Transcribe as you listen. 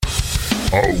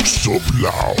House of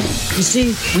Loud. You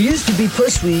see, we used to be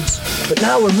pussweeds, but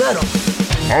now we're metal.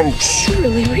 House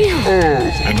Really real.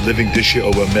 of I'm living this year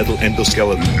over a metal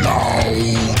endoskeleton.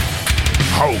 Loud.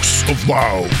 House of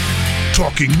Loud.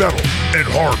 Talking metal and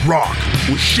hard rock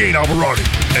with Shane Alvarani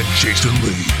and Jason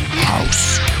Lee.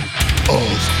 House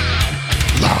of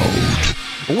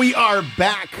Loud. We are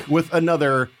back with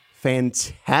another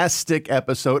fantastic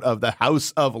episode of the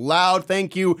House of Loud.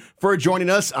 Thank you for joining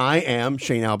us. I am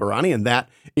Shane Albarani, and that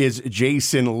is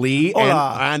Jason Lee.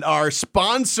 And our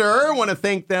sponsor, I want to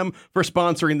thank them for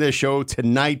sponsoring this show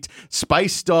tonight,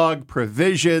 Spice Dog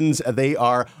Provisions. They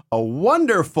are a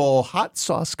wonderful hot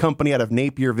sauce company out of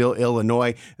Napierville,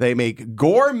 Illinois. They make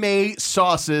gourmet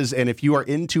sauces, and if you are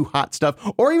into hot stuff,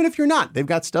 or even if you're not, they've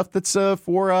got stuff that's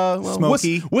for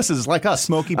smoky wusses like us.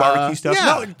 Smoky barbecue stuff.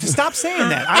 Yeah. No, stop saying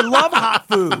that. I love hot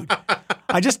food.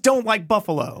 I just don't like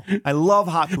buffalo. I love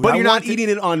hot food. But you're not eating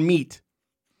it on meat.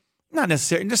 Not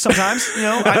necessarily. Just sometimes,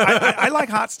 I like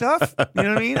hot stuff. You know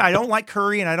what I mean? I don't like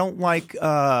curry, and I don't like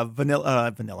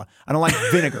vanilla. I don't like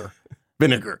vinegar.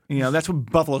 Vinegar. That's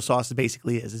what buffalo sauce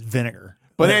basically is. It's vinegar.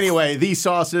 But anyway, these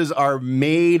sauces are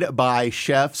made by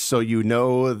chefs, so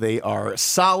they are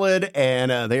solid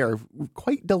and they are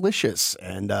quite delicious.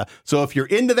 And so if you're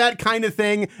into that kind of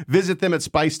thing, visit them at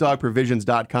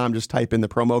spicedogprovisions.com. Just type in the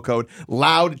promo code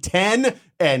LOUD10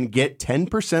 and get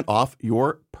 10% off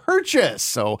your purchase.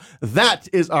 So that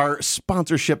is our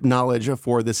sponsorship knowledge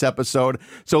for this episode.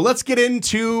 So let's get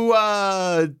into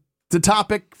the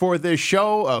topic for this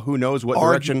show. Who knows what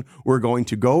direction we're going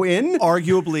to go in?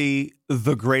 Arguably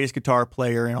the greatest guitar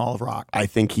player in all of rock. I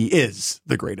think he is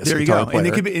the greatest there guitar you go.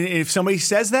 player. And if somebody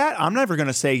says that, I'm never going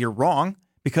to say you're wrong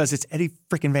because it's Eddie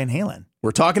freaking Van Halen.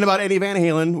 We're talking about Eddie Van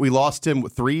Halen. We lost him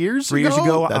 3 years ago. 3 years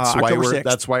ago, October 6th.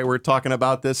 That's why we're talking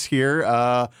about this here.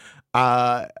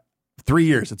 3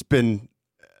 years. It's been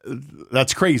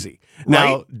that's crazy.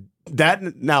 Right?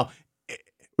 Now,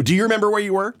 do you remember where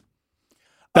you were?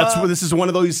 This is one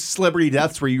of those celebrity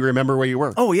deaths where you remember where you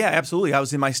were. Oh yeah, absolutely. I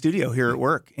was in my studio here at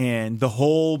work, and the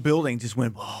whole building just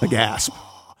went a gasp.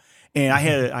 And I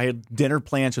had dinner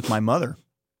plans with my mother,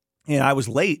 and I was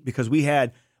late because we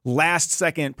had last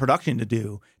second production to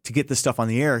do to get this stuff on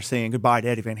the air, saying goodbye to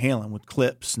Eddie Van Halen with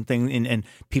clips and things, and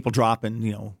people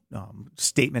dropping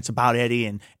statements about Eddie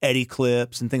and Eddie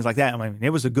clips and things like that. I mean,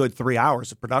 it was a good 3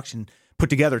 hours of production put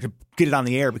together to get it on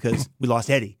the air because we lost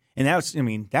Eddie, and that's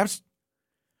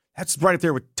right up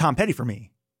there with Tom Petty for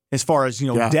me, as far as,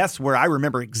 deaths where I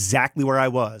remember exactly where I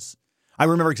was. I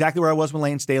remember exactly where I was when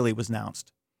Lane Staley was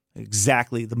announced.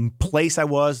 Exactly the place I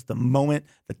was, the moment,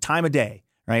 the time of day,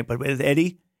 right? But with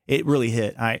Eddie, it really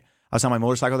hit. I was on my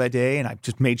motorcycle that day, and I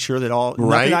just made sure that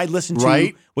nothing I'd listened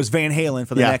to was Van Halen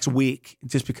for the next week,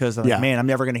 just because I'm like, man, I'm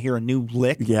never going to hear a new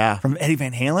lick from Eddie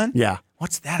Van Halen. Yeah.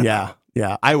 What's that about?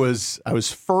 Yeah. I was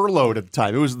furloughed at the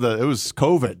time. It was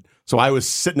COVID. So I was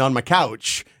sitting on my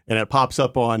couch, and it pops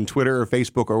up on Twitter or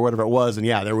Facebook or whatever it was. And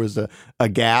there was a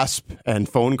gasp and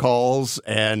phone calls.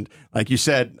 And like you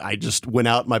said, I just went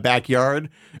out in my backyard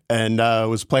and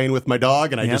was playing with my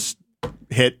dog, and I just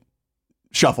hit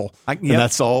shuffle. And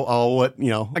that's all what,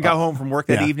 I got home from work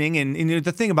that evening. And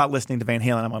the thing about listening to Van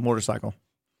Halen on my motorcycle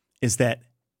is that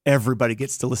everybody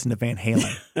gets to listen to Van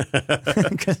Halen.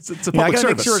 It's a public I got to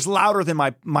make service. sure it's louder than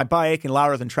my bike and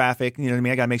louder than traffic. You know what I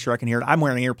mean? I got to make sure I can hear it. I'm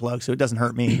wearing earplugs, so it doesn't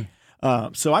hurt me.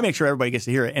 So I make sure everybody gets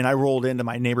to hear it. And I rolled into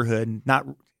my neighborhood, and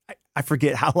I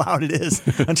forget how loud it is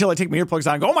until I take my earplugs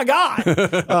on and go, oh my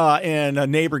God. And a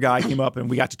neighbor guy came up,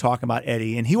 and we got to talking about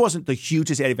Eddie. And he wasn't the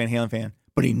hugest Eddie Van Halen fan,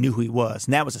 but he knew who he was.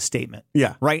 And that was a statement.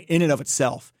 Yeah. Right? In and of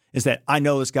itself. Is that I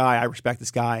know this guy, I respect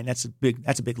this guy, and that's a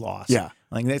big loss. Yeah.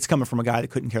 Like that's coming from a guy that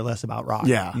couldn't care less about rock.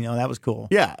 Yeah. That was cool.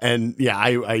 Yeah. And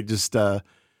I just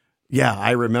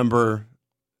I remember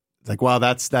like, wow,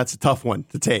 that's a tough one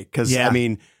to take. Because I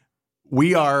mean,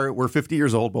 we're 50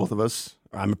 years old, both of us.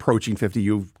 I'm approaching 50.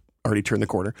 You've already turned the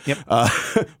corner. Yep.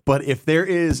 But if there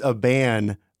is a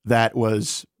band that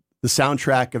was the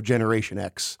soundtrack of Generation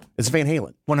X, it's Van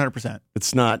Halen. 100%.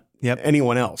 It's not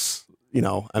anyone else.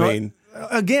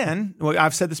 Again,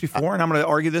 I've said this before, and I'm going to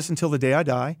argue this until the day I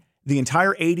die. The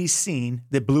entire 80s scene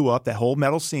that blew up, that whole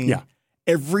metal scene,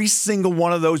 every single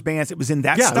one of those bands that was in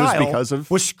that style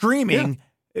was screaming,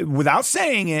 without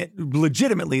saying it,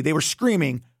 legitimately, they were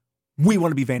screaming, we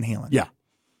want to be Van Halen. Yeah.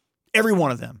 Every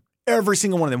one of them. Every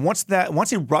single one of them.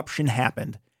 Once Eruption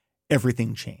happened,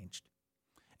 everything changed.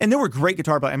 And there were great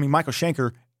guitar players. I mean, Michael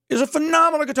Schenker is a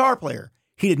phenomenal guitar player.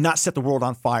 He did not set the world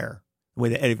on fire the way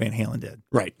that Eddie Van Halen did.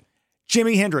 Right.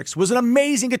 Jimi Hendrix was an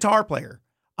amazing guitar player.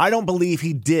 I don't believe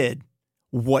he did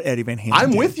what Eddie Van Halen did.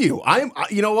 I'm with you.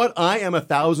 You know what? I am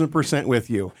 1,000% with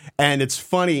you. And it's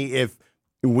funny if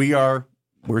we're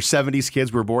 70s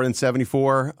kids. We were born in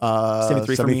 74,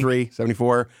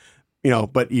 74.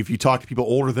 But if you talk to people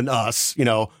older than us,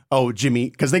 Jimmy,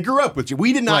 because they grew up with Jimmy.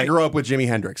 We did not grow up with Jimi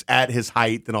Hendrix at his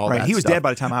height and all that. He was stuff. dead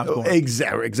by the time I was born.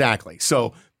 Exactly.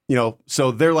 So,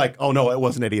 so they're like, oh no, it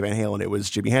wasn't Eddie Van Halen. It was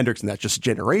Jimi Hendrix, and that's just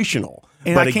generational.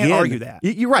 And I can't argue that.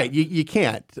 You're right. You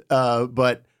can't.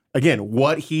 But again,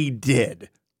 what he did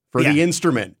for the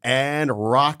instrument and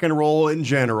rock and roll in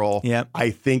general, I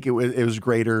think it was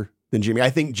greater than Jimmy. I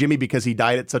think Jimmy, because he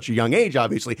died at such a young age,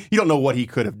 obviously, you don't know what he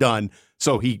could have done.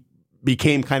 So he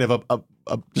became kind of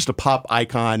just a pop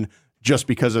icon just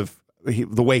because of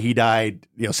the way he died.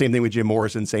 Same thing with Jim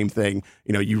Morrison. Same thing.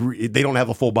 They don't have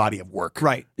a full body of work.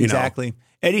 Right. Exactly.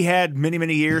 Eddie had many,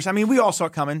 many years. I mean, we all saw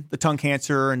it coming, the tongue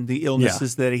cancer and the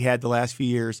illnesses that he had the last few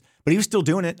years, but he was still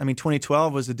doing it. I mean,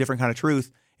 2012 was a different kind of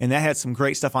truth, and that had some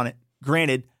great stuff on it.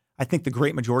 Granted, I think the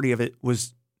great majority of it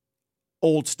was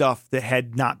old stuff that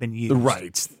had not been used.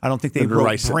 Right. I don't think they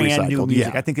wrote brand new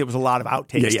music. I think it was a lot of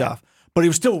outtake stuff, but it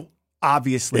was still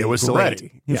obviously great. Still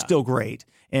Eddie. He was still great.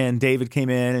 And David came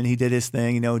in and he did his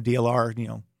thing,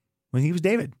 DLR, when he was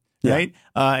David, right?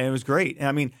 And it was great. And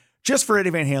I mean, just for Eddie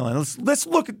Van Halen, let's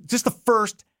look at just the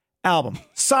first album,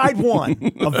 side one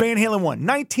of Van Halen 1,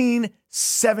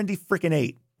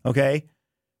 1978, okay?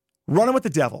 Running with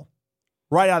the Devil,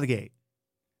 right out of the gate.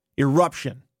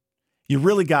 Eruption, You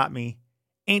Really Got Me,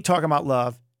 Ain't Talking About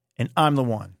Love, and I'm the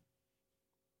One.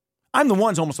 I'm the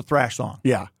One's almost a thrash song.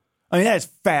 Yeah. I mean, that is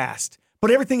fast.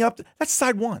 But everything that's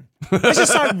side one. That's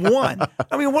just side one.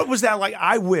 I mean, what was that like?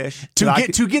 I wish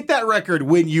to get that record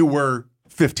when you were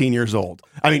 15 years old.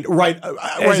 I mean, right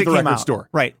at the record store.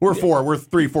 Right. We're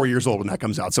 3, 4 years old when that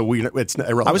comes out. So it's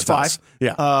irrelevant. I was 5.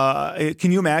 Yeah.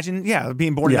 Can you imagine? Yeah,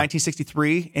 being born in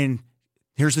 1963 and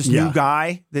here's this new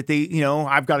guy that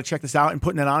I've got to check this out and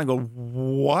putting it on and go,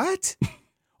 what?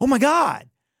 Oh my God.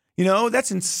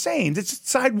 That's insane. It's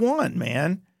side one,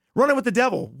 man. Running with the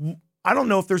Devil. I don't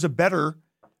know if there's a better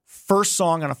first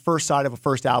song on a first side of a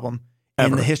first album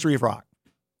in the history of rock.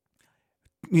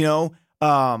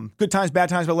 Good Times, Bad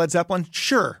Times by Led Zeppelin.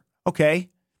 Sure.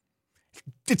 Okay.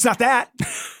 It's not that.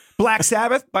 Black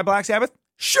Sabbath by Black Sabbath.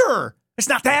 Sure. It's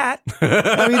not that.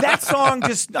 I mean, that song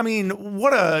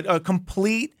what a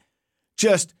complete,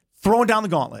 just throwing down the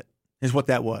gauntlet is what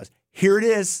that was. Here it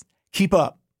is. Keep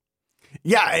up.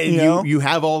 Yeah, and you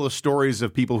have all the stories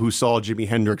of people who saw Jimi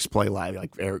Hendrix play live,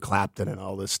 like Eric Clapton and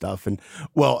all this stuff. And,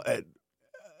 Randy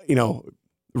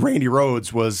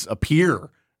Rhoads was a peer,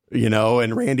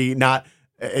 and Randy I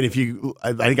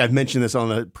think I've mentioned this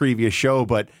on a previous show,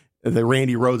 but the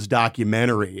Randy Rhoads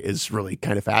documentary is really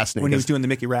kind of fascinating. When he was doing the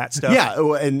Mickey Rat stuff.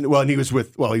 Yeah, and he was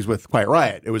with Quiet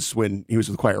Riot. It was when he was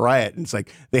with Quiet Riot, and it's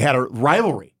like they had a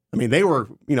rivalry. I mean, they were,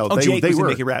 Jake was in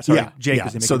Mickey Rat. Sorry. Jake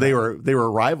was in Mickey so Rat. they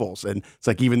were rivals, and it's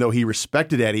like even though he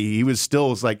respected Eddie, he was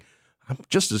like, I'm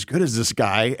just as good as this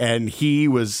guy, and he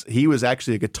was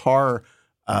actually a guitar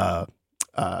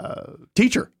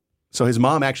teacher. So his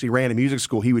mom actually ran a music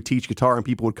school. He would teach guitar, and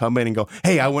people would come in and go,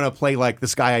 "Hey, I want to play like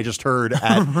this guy I just heard."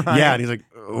 Yeah, and he's like,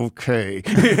 "Okay,"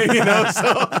 but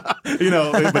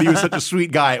he was such a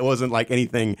sweet guy. It wasn't like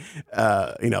anything,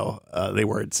 they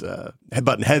weren't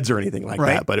button heads or anything like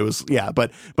that. But it was,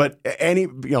 But any,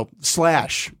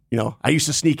 Slash. I used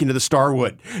to sneak into the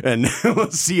Starwood and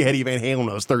see Eddie Van Halen when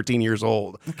I was 13 years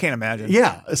old. I can't imagine.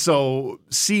 Yeah, so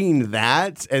seeing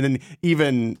that, and then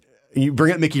even. You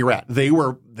bring up Mickey Rat. They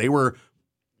were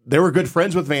good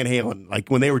friends with Van Halen, like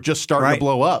when they were just starting to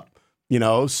blow up.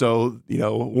 So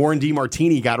Warren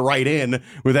DeMartini got right in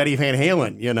with Eddie Van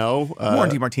Halen. Warren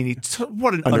DeMartini,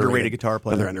 what an underrated guitar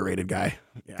player. Another underrated guy.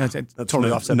 Yeah. That's totally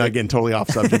off subject. Again, totally off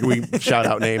subject. We shout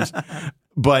out names.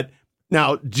 But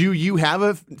now, do you have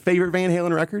a favorite Van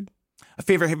Halen record? A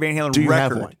favorite Van Halen record? Do you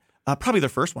have one? Probably the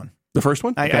first one. The first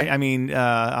one? Okay. I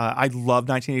love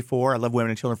 1984. I love Women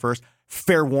and Children First.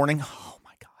 Fair Warning. Oh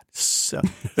my God. So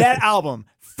that album,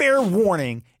 Fair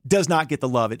Warning, does not get the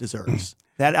love it deserves.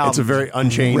 That album. It's a very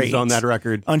Unchained on that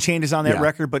record. Unchained is on that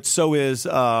record, but so is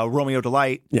Romeo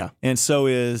Delight. Yeah. And so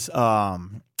is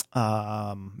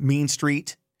Mean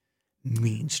Street.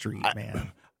 Mean Street,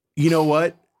 man. You know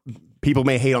what? People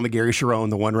may hate on the Gary Cherone,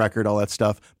 the one record, all that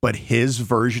stuff, but his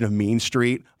version of Mean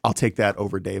Street, I'll take that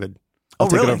over David. I'll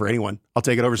take it over anyone. I'll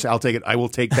take it over. I will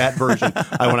take that version.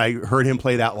 When I heard him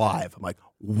play that live, I'm like,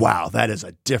 wow, that is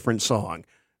a different song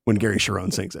when Gary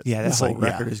Cherone sings it. Yeah, that whole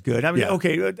record is good. I mean,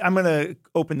 okay, I'm going to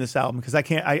open this album because I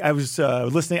can't. I was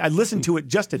listening. I listened to it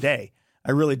just today.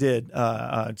 I really did.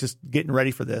 Just getting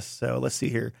ready for this. So let's see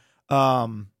here.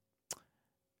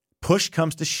 Push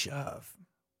Comes to Shove.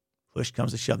 Push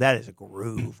Comes to Shove. That is a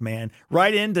groove, man.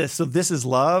 Right into So This Is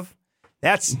Love.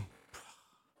 That's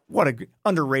what a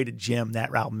underrated gem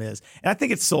that album is. And I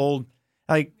think it sold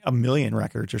like 1 million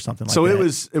records or something like that.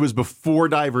 So it was before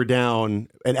Diver Down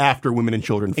and after Women and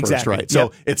Children First, Exactly. right?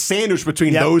 So it's sandwiched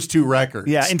between those two records.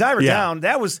 Yeah, and Diver Down,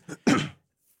 that was,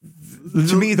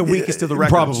 to me, the weakest of the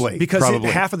records. Probably. Because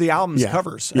half of the album's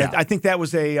covers. Yeah. I think that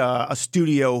was a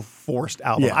studio-forced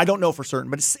album. Yeah. I don't know for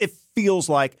certain, but it feels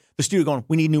like the studio going,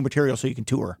 we need new material so you can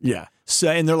tour. Yeah. So,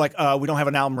 and they're like, we don't have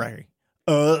an album ready.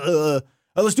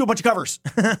 Let's do a bunch of covers,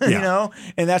 you know?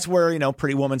 And that's where,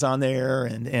 Pretty Woman's on there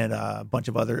and a bunch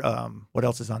of other, what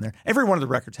else is on there? Every one of the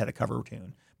records had a cover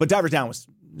tune. But Divers Down was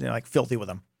like filthy with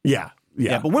them. Yeah.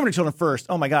 But Women and Children First,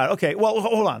 oh my God. Okay, well,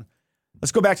 hold on.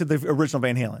 Let's go back to the original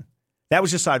Van Halen. That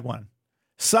was just side one.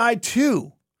 Side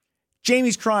two,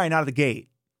 Jamie's Crying out of the gate.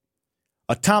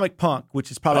 Atomic Punk,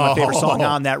 which is probably my favorite song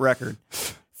on that record.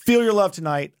 Feel Your Love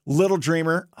Tonight, Little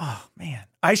Dreamer. Oh, man.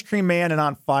 Ice Cream Man and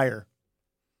On Fire.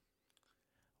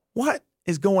 What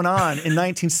is going on in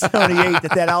 1978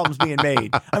 that album's being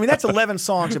made? I mean, that's 11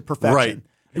 songs of perfection.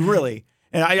 Right. Really.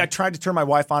 And I tried to turn my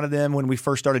wife onto them when we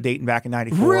first started dating back in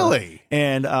 94. Really?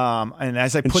 And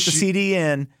as I put the CD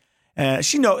in,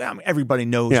 everybody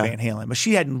knows Van Halen, but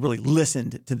she hadn't really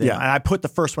listened to them. Yeah. And I put the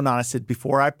first one on. I said,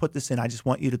 before I put this in, I just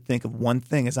want you to think of one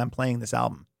thing as I'm playing this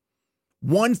album.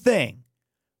 One thing.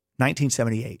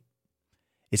 1978.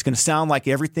 It's going to sound like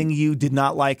everything you did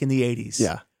not like in the 80s.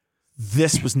 Yeah.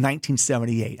 This was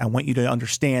 1978. I want you to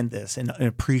understand this and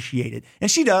appreciate it.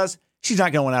 And she does. She's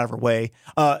not going out of her way.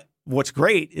 What's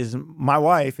great is my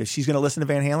wife, if she's going to listen to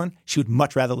Van Halen, she would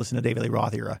much rather listen to David Lee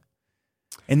Roth era.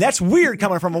 And that's weird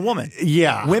coming from a woman.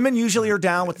 Yeah. Women usually are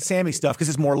down with the Sammy stuff because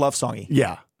it's more love songy.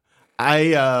 Yeah.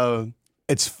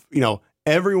 It's,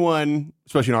 everyone,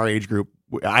 especially in our age group,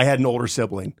 I had an older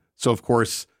sibling. So, of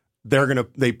course,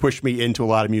 they pushed me into a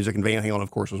lot of music, and Van Halen, of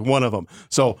course, was one of them.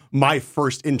 So my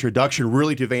first introduction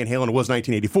really to Van Halen was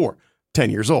 1984,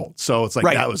 10 years old. So it's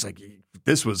like, that was like,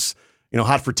 this was,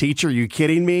 Hot for Teacher. Are you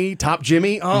kidding me? Top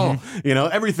Jimmy. Oh,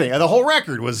 everything. The whole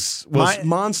record was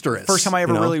monstrous. First time I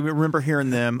ever really remember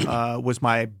hearing them was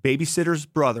my babysitter's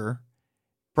brother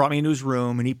brought me into his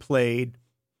room and he played,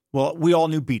 well, we all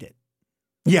knew Beat It.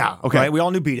 Yeah. Okay. Right? We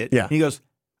all knew Beat It. Yeah. And he goes,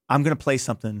 I'm going to play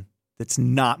something that's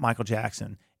not Michael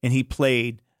Jackson. And he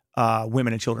played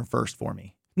Women and Children First for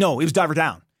me. No, it was Diver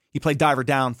Down. He played Diver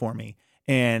Down for me.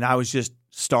 And I was just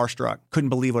starstruck. Couldn't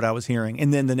believe what I was hearing.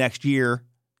 And then the next year,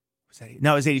 it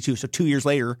was 82. So 2 years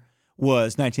later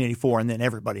was 1984. And then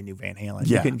everybody knew Van Halen.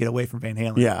 You couldn't get away from Van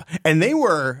Halen. Yeah. And they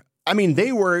were, when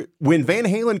Van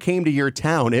Halen came to your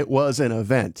town, it was an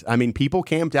event. I mean, people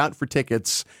camped out for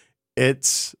tickets.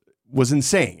 It was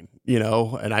insane.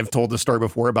 And I've told the story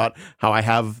before about how I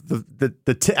have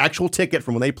the actual ticket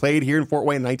from when they played here in Fort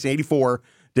Wayne in 1984.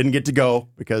 Didn't get to go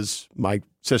because my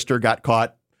sister got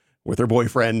caught with her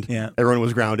boyfriend. Yeah. Everyone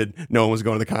was grounded. No one was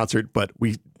going to the concert, but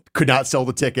we could not sell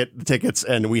the tickets,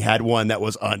 and we had one that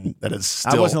was that is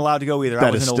still. I wasn't allowed to go either. I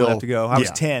wasn't old enough to go. I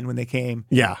was 10 when they came.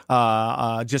 Yeah.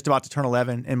 Just about to turn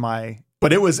 11 in my.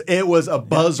 But it was a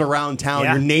buzz around town,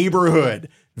 your neighborhood.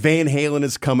 Van Halen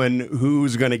is coming.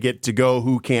 Who's going to get to go?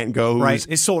 Who can't go? Right.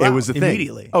 It sold out. It was the thing.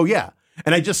 Immediately. Oh yeah.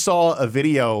 And I just saw a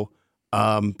video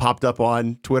popped up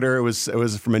on Twitter. It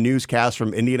was from a newscast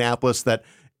from Indianapolis that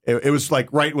it was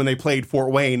like right when they played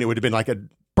Fort Wayne. It would have been like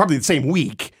probably the same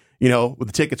week. When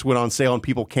the tickets went on sale and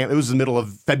people camped. It was the middle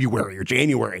of February or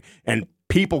January, and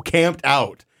people camped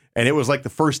out. And it was like the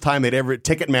first time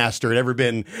Ticketmaster had ever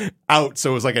been out.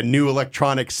 So it was like a new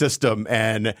electronic system,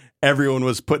 and everyone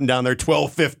was putting down their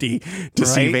 $12.50 to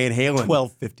see Van Halen.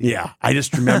 $12.50. Yeah, I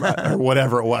just remember, or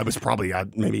whatever it was. It was probably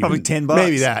probably $10.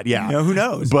 Maybe that. Yeah, who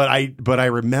knows? But I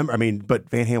remember. But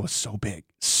Van Halen was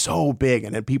so big,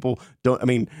 and then people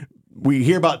don't. We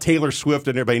hear about Taylor Swift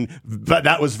and everybody, but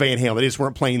that was Van Halen. They just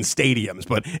weren't playing stadiums,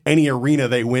 but any arena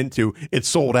they went to, it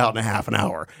sold out in a half an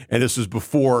hour. And this was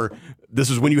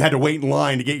when you had to wait in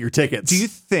line to get your tickets. Do you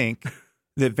think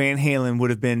that Van Halen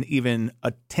would have been even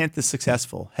a tenth as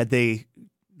successful had they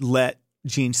let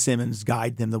Gene Simmons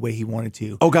guide them the way he wanted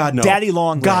to? Oh, God, no. Daddy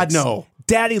Longlegs. God, no.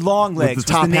 Daddy Longlegs was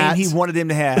the name hats. he wanted him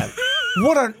to have.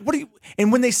 What do you?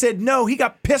 And when they said no, he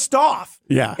got pissed off.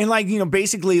 Yeah. And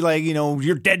basically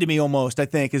you're dead to me almost, I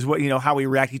think is what, how he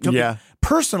reacted. He took it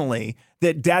personally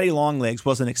that Daddy Longlegs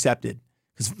wasn't accepted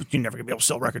because you're never going to be able to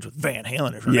sell records with Van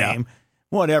Halen as your name.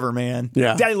 Whatever, man.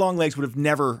 Yeah. Daddy Longlegs would have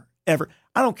never, ever.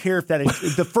 I don't care if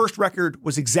if the first record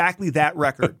was exactly that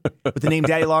record with the name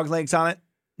Daddy Longlegs on it.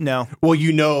 No. Well,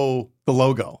 the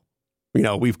logo.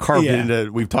 We've carved it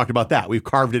into. We've talked about that. We've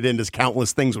carved it into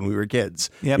countless things when we were kids.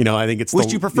 Yep. I think it's. Which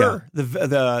do you prefer,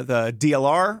 the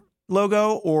DLR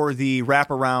logo or the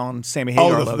wraparound Sammy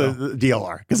Hagar logo? The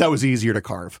DLR, because that was easier to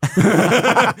carve.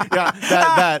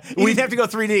 that you didn't have to go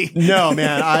 3D. No,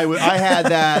 man, I had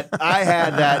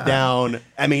that down.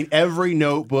 I mean, every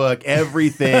notebook,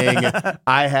 everything,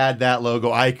 I had that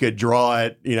logo. I could draw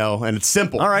it, and it's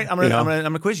simple. All right, I'm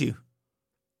gonna quiz you.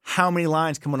 How many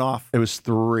lines coming off? It was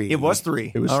 3. It was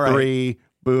 3. It was all 3. Right.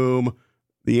 Boom.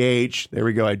 The H. There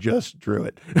we go. I just drew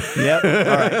it. Yep. All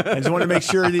right. I just wanted to make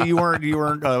sure that you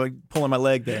weren't pulling my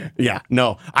leg there. Yeah.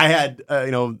 No. I had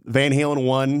Van Halen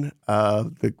 1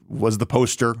 was the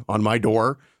poster on my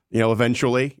door.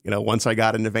 Eventually, once I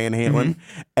got into Van Halen,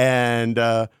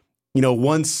 and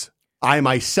once I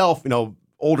myself,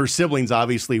 older siblings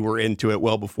obviously were into it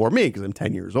well before me because I'm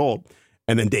 10 years old,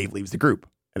 and then Dave leaves the group,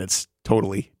 and it's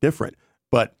totally different.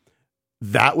 But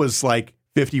that was like.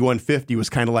 5150 was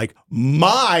kind of like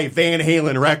my Van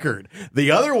Halen record.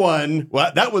 The other one, well,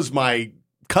 that was my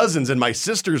cousin's and my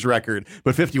sister's record,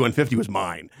 but 5150 was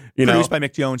mine. Produced by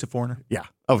Mick Jones, a Foreigner. Yeah.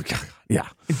 Oh, God. Yeah.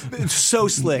 It's so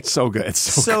slick. So good. It's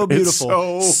so good.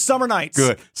 beautiful. It's so Summer Nights.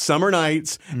 Good. Summer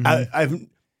Nights.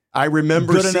 I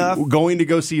remember going to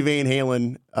go see Van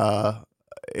Halen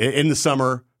in the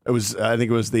summer. It was, I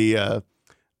think it was the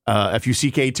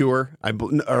FUCK tour,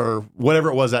 or whatever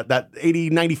it was, that 80,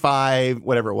 95,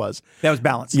 whatever it was. That was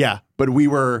Balance. Yeah, but we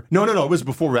were, no, it was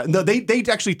before that. No, they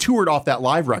actually toured off that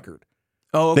live record.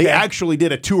 Oh, okay. They actually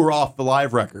did a tour off the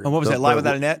live record. And what was that, Live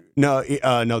Without a Net? No,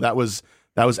 that was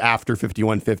after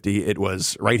 5150. It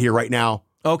was Right Here, Right Now.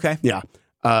 Okay. Yeah.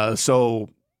 So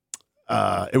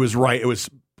it was right. It was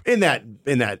in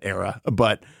that era,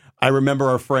 but I remember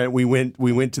our friend, we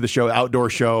went to the show, outdoor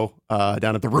show,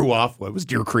 down at the Ruoff. Well, it was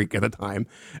Deer Creek at the time.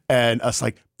 And us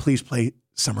like, please play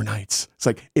Summer Nights. It's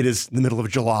like, it is the middle of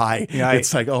July. Yeah,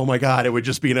 it's like, oh my God, it would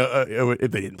just be if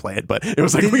they didn't play it, but it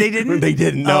was like, they didn't? They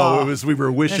didn't. No, Oh, we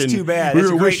were wishing. that's too bad. We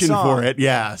That's were a great wishing song. for it.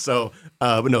 Yeah. So,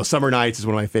 but no, Summer Nights is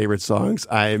one of my favorite songs.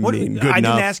 I mean, good enough. I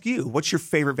didn't ask you. What's your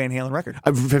favorite Van Halen record?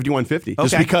 5150.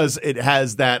 Just Okay. because it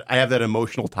has that, I have that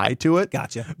emotional tie to it.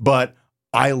 Gotcha. But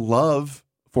I love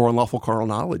For Unlawful Carnal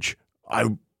Knowledge. I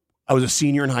was a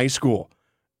senior in high school,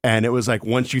 and it was like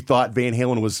once you thought Van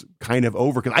Halen was kind of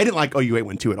over, because I didn't like OU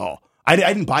 812 at all. I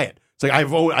didn't buy it. It's like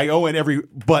I own every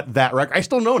but that record. I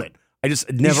still own it. I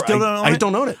just never. still don't own I it? just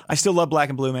don't own it. I still love Black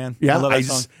and Blue, man. Yeah, I love that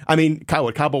song. I mean,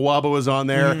 Cabo Wabo was on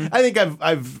there. I think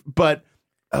but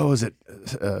was it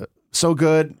So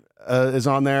Good is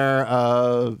on there.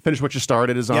 Finish What You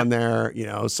Started is on there.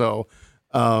 So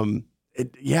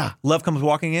yeah. Love Comes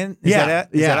Walking In? Is Yeah, that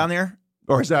it? Is yeah. that on there?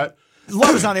 Or is that?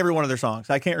 Love is on every one of their songs.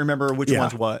 I can't remember which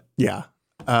one's what. Yeah.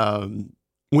 When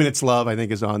It's Love, I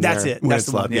think, is on there. That's it. When That's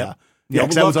It's the Love, one, yeah. Yeah, Yeah,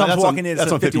 'cause Love that was Comes Walking In is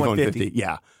that's on 5150. 5150.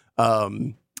 Yeah.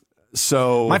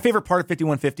 So My favorite part of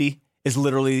 5150 is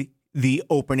literally the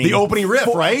opening. The opening riff,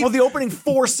 right? Well, the opening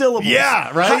 4 syllables.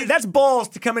 Yeah, right? That's balls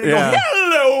to come in and Yeah. go,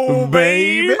 hello,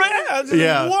 baby.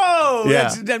 Yeah. Whoa.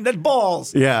 Yeah. That's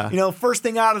balls. Yeah. First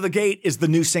thing out of the gate is the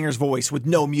new singer's voice with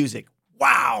no music.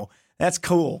 Wow. That's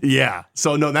cool. Yeah.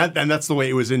 So no, that's the way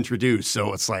it was introduced.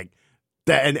 So it's like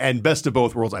that, and Best of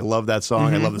Both Worlds. I love that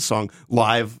song. I love the song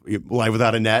Live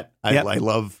Without a Net. I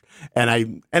love, and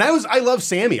I love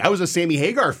Sammy. I was a Sammy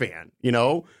Hagar fan,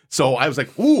 So I was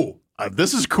like, ooh,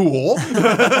 this is cool.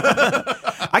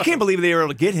 I can't believe they were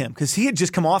able to get him because he had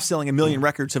just come off selling 1 million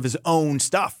records of his own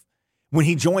stuff when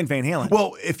he joined Van Halen.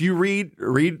 Well, if you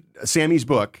read Sammy's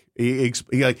book, he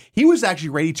was actually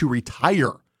ready to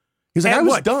retire. He's like, At I was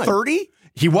what, done. 30?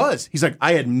 He was. He's like,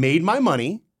 I had made my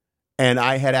money, and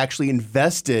I had actually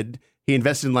invested. He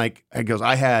invested in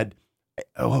I had,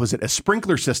 what was it? A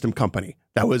sprinkler system company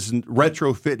that was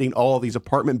retrofitting all of these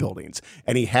apartment buildings,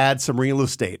 and he had some real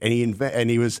estate, and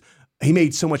he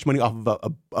made so much money off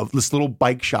of this little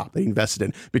bike shop that he invested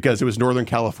in because it was Northern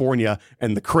California,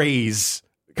 and the craze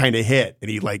kind of hit, and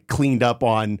he cleaned up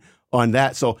on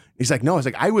that. So he's like, no,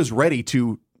 I was ready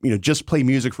to just play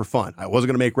music for fun. I wasn't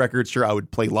going to make records. Sure, I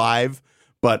would play live,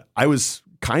 but I was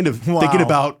kind of thinking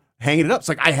about hanging it up. It's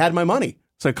like I had my money.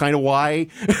 It's like kind of why.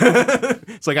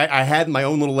 It's like I had my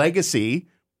own little legacy.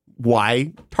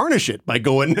 Why tarnish it by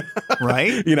going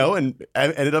right? And I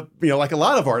ended up like a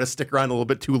lot of artists stick around a little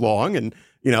bit too long, and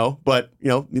but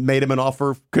made him an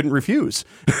offer couldn't refuse.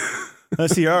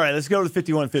 Let's see. All right, let's go to the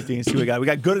 5150 and see what we got. We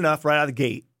got Good Enough right out of the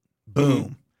gate.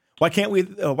 Boom. Why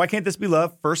can't this be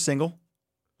love? First single.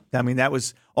 I mean, that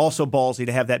was also ballsy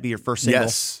to have that be your first single.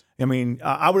 Yes. I mean,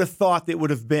 I would have thought that it would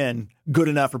have been Good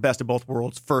Enough for Best of Both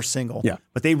Worlds, first single. Yeah.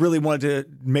 But they really wanted to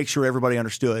make sure everybody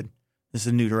understood this is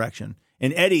a new direction.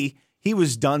 And Eddie, he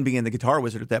was done being the guitar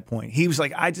wizard at that point. He was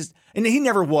like, and he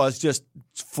never was just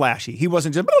flashy. He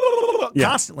wasn't just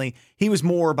constantly. He was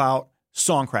more about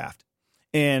songcraft.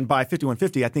 And by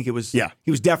 5150, I think it was,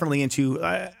 he was definitely into,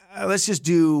 let's just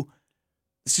do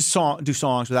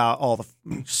songs without all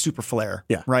the super flair.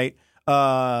 Yeah. Right?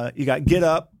 You got Get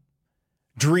Up,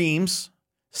 Dreams,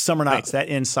 Summer Nights, that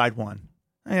ends side one.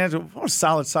 Man, what a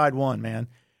solid side one, man.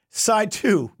 Side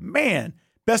two, man.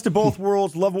 Best of Both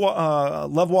Worlds, Love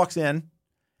Walks In.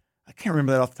 I can't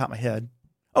remember that off the top of my head.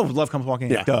 Oh, Love Comes Walking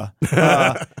In. Yeah. Duh.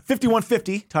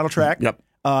 5150, title track. Yep.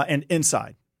 And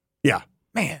Inside. Yeah.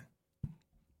 Man.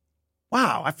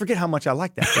 Wow, I forget how much I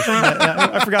like that.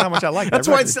 I forgot how much I like that.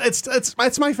 That's why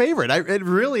it's my favorite. It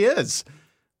really is.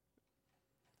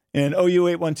 And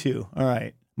OU812. All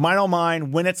right. Mine Oh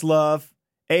Mine, When It's Love,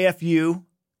 AFU,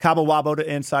 Cabo Wabo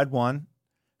to Inside One,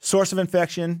 Source of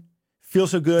Infection, Feel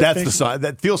So Good. That's the song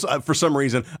that feels. For some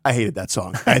reason, I hated that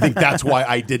song. I think that's why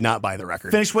I did not buy the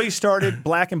record. Finish What You Started,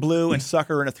 Black and Blue, and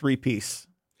Sucker in a 3-piece.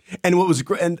 And what was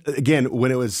great, and again,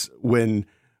 when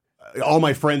all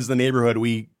my friends in the neighborhood,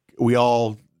 we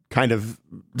all kind of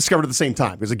discovered at the same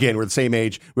time, because again, we're the same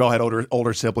age. We all had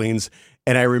older siblings.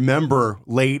 And I remember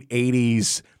late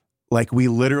 80s, like we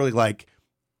literally, like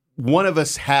one of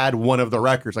us had one of the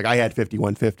records. Like I had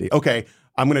 5150. Okay,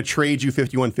 I'm going to trade you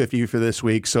 5150 for this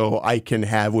week so I can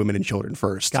have Women and Children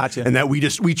First. Gotcha. And that we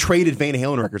traded Van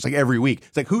Halen records like every week.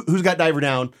 It's like, who's got Diver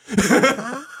Down?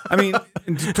 I mean,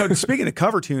 speaking of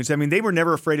cover tunes, I mean, they were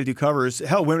never afraid to do covers.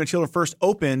 Hell, Women and Children First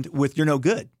opened with You're No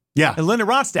Good. Yeah. And Linda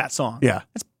Ronstadt song. Yeah.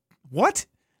 That's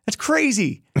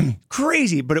crazy.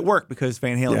 Crazy, but it worked because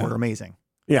Van Halen were amazing.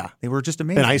 Yeah. They were just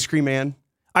amazing. And Ice Cream Man.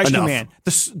 Ice Cream Enough. Man.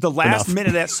 The last minute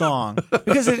of that song,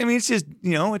 because it's just,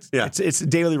 it's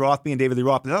David Lee Roth being David Lee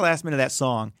Roth, but that last minute of that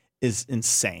song is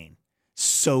insane.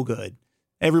 So good.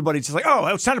 Everybody's just like, oh,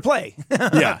 it's time to play.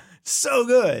 Yeah. So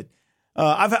good.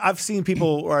 I've seen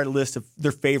people write a list of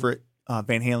their favorite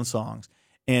Van Halen songs,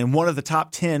 and one of the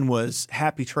top 10 was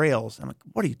Happy Trails. I'm like,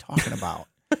 what are you talking about?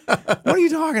 What are you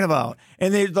talking about?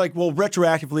 And they're like, well,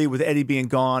 retroactively with Eddie being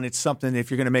gone, it's something,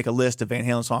 if you're going to make a list of Van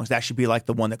Halen songs, that should be like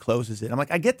the one that closes it. I'm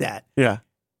like, I get that. Yeah.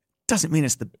 Doesn't mean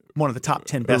it's one of the top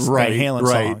 10 best Van Halen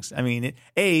songs. I mean,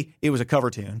 it was a cover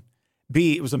tune.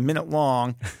 B, it was a minute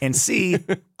long. And C,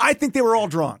 I think they were all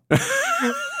drunk.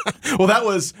 Well, that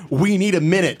was, we need a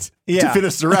minute to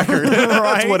finish the record.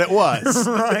 That's what it was.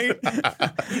 Right.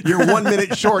 You're 1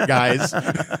 minute short, guys.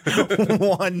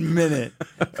 1 minute.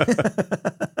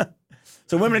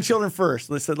 So Women and Children First.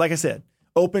 Like I said,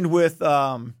 opened with,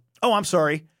 that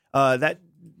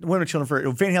Women and Children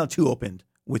First, Van Halen 2 opened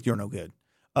with You're No Good.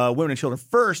 Women and Children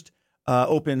First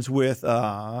opens with In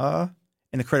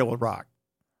the Cradle Will Rock.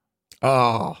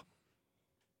 Oh.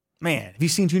 Man, have you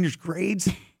seen Junior's Grades?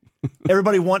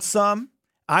 Everybody Wants Some.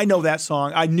 I know that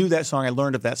song. I knew that song. I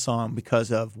learned of that song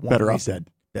because of one Better reason. Off Dead.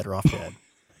 Better Off Dead.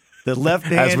 The left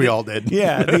hand. As we all did.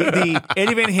 Yeah. The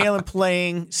Eddie Van Halen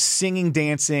playing, singing,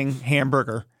 dancing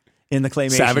hamburger in the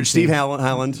claymation. Savage scene. Steve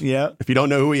Haaland. Yeah. If you don't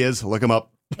know who he is, look him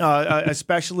up.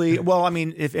 Especially, well, I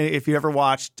mean, if you ever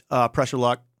watched Pressure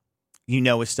Luck, you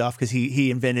know his stuff because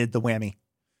he invented the whammy.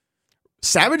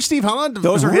 Savage Steve Haaland?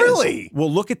 Those are really his.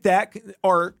 Well, look at that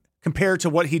art compared to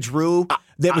what he drew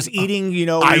that was eating,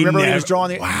 remember when he was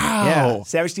drawing it? Wow. Yeah.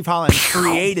 Savage Steve Haaland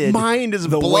created mind is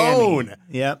the blown. Whammy.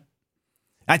 Yep.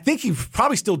 I think he's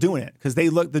probably still doing it because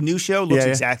the new show looks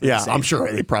exactly the same. I'm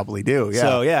sure they probably do.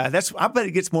 Yeah. So I bet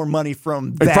he gets more money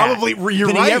from that probably, you're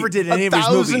than right. he ever did in any of his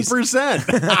movies.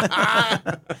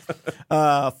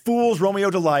 1,000%. Fools,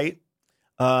 Romeo Delight.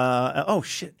 Oh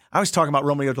shit! I was talking about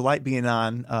Romeo Delight being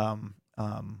on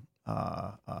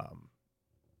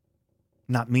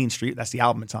not Mean Street. That's the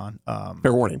album it's on.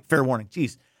 Fair Warning. Fair Warning.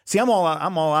 Jeez. See, I'm all out.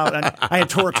 I had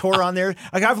Tora on there.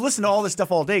 Like, I've listened to all this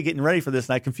stuff all day getting ready for this,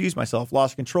 and I confused myself.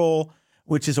 Lost Control,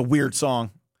 which is a weird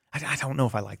song. I don't know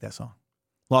if I like that song.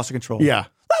 Lost Control. Yeah.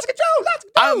 Lost Control.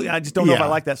 I just don't know if I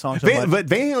like that song so much. But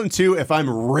Van Halen 2, if I'm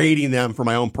rating them for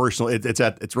my own personal,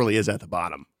 it really is at the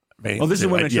bottom. Well, this is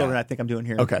Women and Children I think I'm doing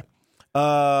here. Okay.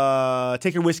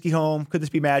 Take Your Whiskey Home. Could This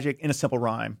Be Magic? In a Simple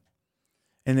Rhyme.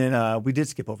 And then we did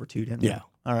skip over 2, didn't we? Yeah.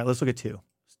 All right, let's look at 2.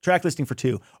 Track listing for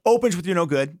 2. Opens with You're No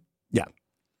Good. Yeah.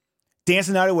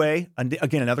 Dancing Night Away.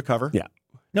 Again, another cover. Yeah.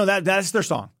 No, that's their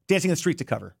song. Dancing in the Street to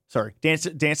cover. Sorry.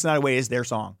 Dancing Night Away is their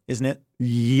song, isn't it?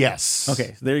 Yes.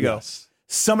 Okay, so there you go.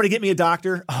 Somebody Get Me a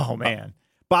Doctor. Oh, man.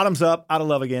 Bottoms Up, Out of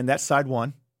Love Again. That's side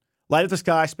 1. Light Up the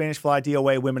Sky, Spanish Fly,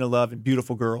 DOA, Women in Love, and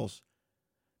Beautiful Girls.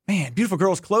 Man, Beautiful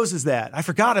Girls closes that. I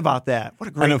forgot about that. What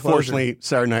a great And unfortunately, closer.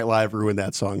 Saturday Night Live ruined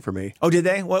that song for me. Oh, did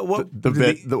they? What?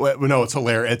 No, it's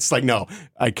hilarious. It's like, no,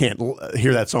 I can't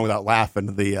hear that song without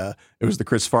laughing. It was the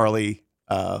Chris Farley,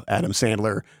 Adam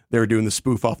Sandler. They were doing the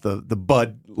spoof off the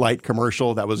Bud Light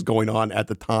commercial that was going on at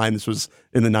the time. This was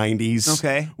in the 90s.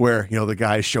 Okay. Where, the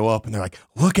guys show up and they're like,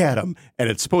 look at them. And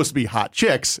it's supposed to be hot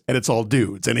chicks and it's all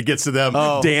dudes. And it gets to them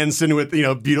dancing with,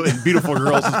 beautiful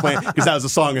girls is playing, because that was a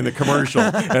song in the commercial.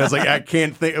 And I was like, I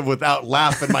can't think without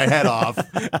laughing my head off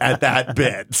at that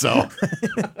bit. So,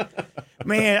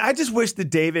 man, I just wish that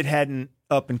David hadn't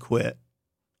up and quit.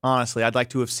 Honestly, I'd like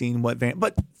to have seen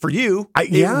but for you,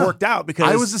 it worked out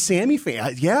because I was a Sammy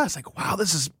fan. It's like, wow,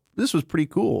 this was pretty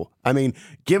cool. I mean,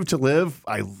 Give to Live,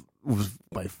 I was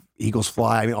by Eagles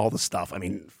Fly. I mean, all the stuff. I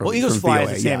mean, Eagles Fly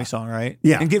VOA, is a Sammy song, right?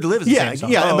 Yeah, and Give to Live is a Sammy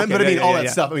song. Yeah, okay, but I mean, all that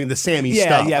stuff. I mean, the Sammy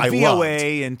stuff. Yeah, I VOA loved.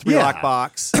 and Three Lock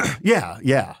Box. Yeah.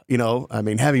 I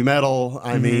mean, heavy metal.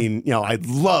 I mean, I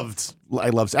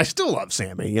still love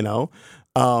Sammy.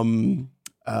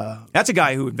 That's a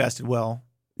guy who invested well.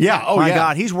 Yeah. Oh, my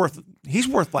God, he's worth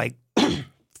like $400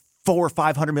 or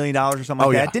 $500 million or something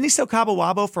like that. Yeah. Didn't he sell Cabo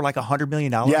Wabo for like $100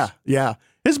 million? Yeah.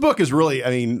 His book is really,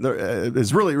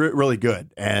 is really, really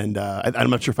good. And I'm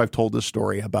not sure if I've told this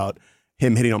story about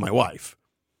him hitting on my wife.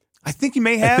 I think you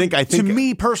may have. I think to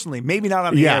me personally, maybe not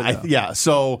on the air. Yeah.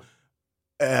 So,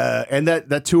 and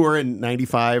that tour in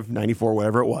 95, 94,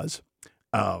 whatever it was,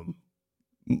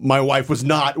 my wife was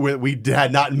not. We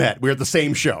had not met. We were at the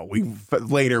same show.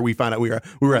 Later we found out we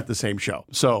were at the same show.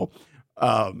 So,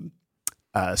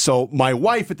 so my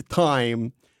wife at the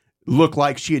time looked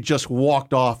like she had just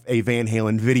walked off a Van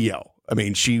Halen video. I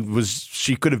mean, she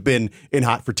could have been in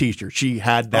Hot for T-shirt. She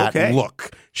had that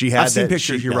look. She had. I've seen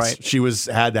pictures. You're right. She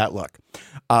had that look.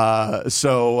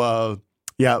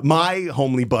 Yeah, my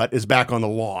homely butt is back on the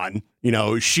lawn.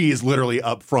 She is literally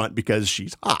up front because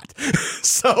she's hot.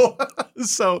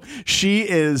 So she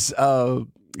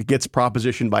gets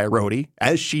propositioned by a roadie,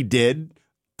 as she did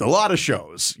a lot of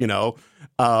shows,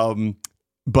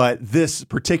 but this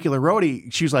particular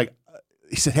roadie, she was like,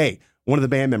 he said, hey, one of the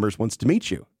band members wants to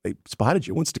meet you. They spotted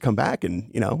you, wants to come back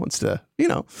and, wants to,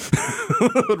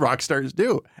 what rock stars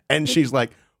do. And she's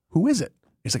like, who is it?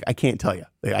 He's like, I can't tell you.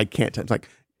 I can't tell you. It's like,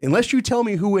 unless you tell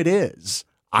me who it is,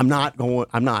 I'm not,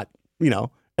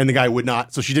 and the guy would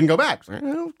not. So she didn't go back.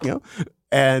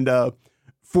 And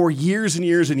for years and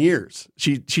years and years,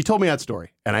 she told me that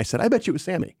story. And I said, I bet you it was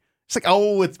Sammy. It's like,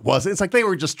 oh, it wasn't. It's like they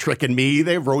were just tricking me.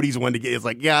 They roadies wanted to get. It's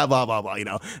like, yeah, blah blah blah.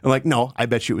 I'm like, no, I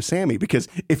bet you it was Sammy, because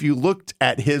if you looked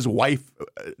at his wife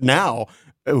now,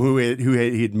 who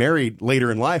he had married later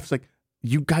in life, it's like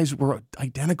you guys were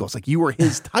identical. It's like you were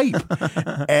his type.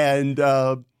 And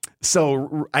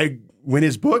so when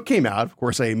his book came out, of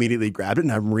course, I immediately grabbed it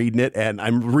and I'm reading it, and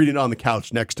I'm reading it on the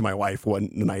couch next to my wife one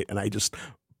night, and I just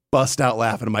bust out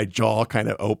laughing, and my jaw kind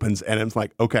of opens, and it's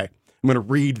like, okay, I'm going to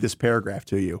read this paragraph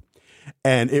to you.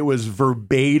 And it was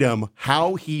verbatim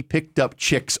how he picked up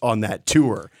chicks on that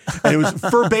tour. And it was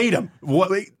verbatim.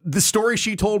 The story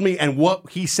she told me and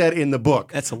what he said in the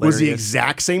book. That's hilarious. Was the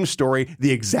exact same story,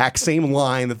 the exact same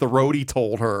line that the roadie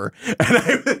told her.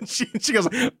 And she goes,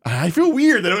 I feel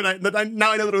weird that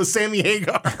now I know that it was Sammy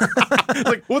Hagar.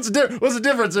 Like, what's the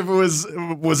difference if it was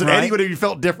it right. anybody who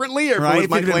felt differently, or right.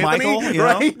 if it was Michael Anthony?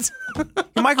 Right?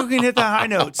 Michael can hit the high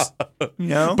notes.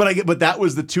 But that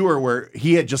was the tour where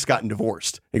he had just gotten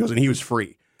divorced. He goes, and he was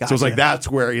free. Gotcha. So it's like, that's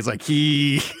where he's like,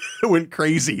 he went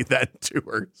crazy that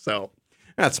tour. So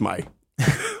that's my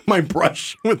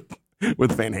brush with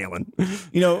Van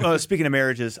Halen. Speaking of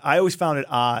marriages, I always found it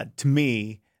odd to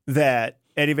me that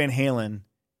Eddie Van Halen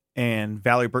and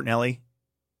Valerie Bertinelli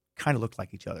kind of looked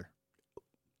like each other.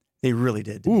 They really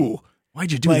did. Ooh.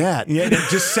 Why'd you do that? Yeah,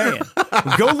 just saying.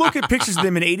 Go look at pictures of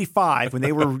them in '85 when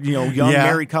they were, young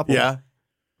married couple. Yeah.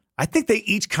 I think they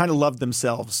each kind of loved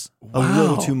themselves a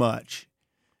little too much,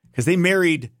 because they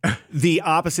married the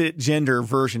opposite gender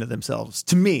version of themselves.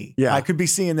 To me, yeah. I could be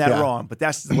seeing that wrong, but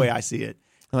that's the way I see it.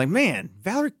 I'm like, man,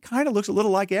 Valerie kind of looks a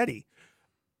little like Eddie.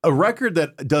 A record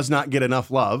that does not get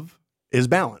enough love is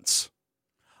Balance.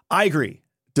 I agree.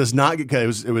 Does not get,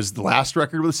 because it was the last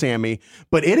record with Sammy,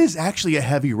 but it is actually a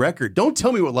heavy record. Don't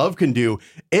Tell Me What Love Can Do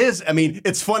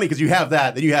it's funny because you have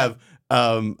that, then you have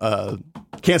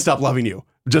Can't Stop Loving You,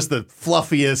 just the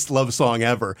fluffiest love song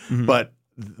ever. Mm-hmm.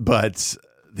 But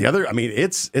the other,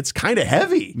 it's kind of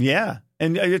heavy. Yeah,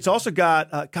 and it's also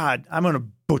got God, I'm going to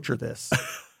butcher this.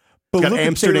 Got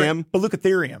Amsterdam,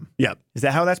 Balukatherium. Yep, is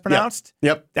that how that's pronounced?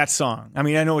 Yep. That song. I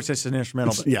know it's just an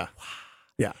instrumental, but yeah.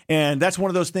 Yeah, and that's one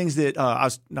of those things that I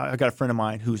got a friend of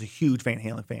mine who's a huge Van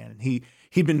Halen fan, and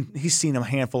he's seen them a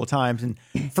handful of times, and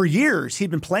for years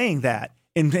he'd been playing that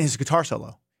in his guitar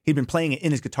solo. He'd been playing it in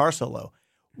his guitar solo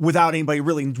without anybody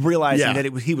really realizing that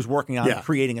he was working on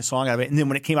creating a song out of it. And then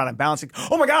when it came out on Balance, like,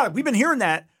 oh my God, we've been hearing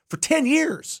that for 10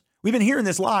 years. We've been hearing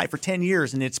this live for 10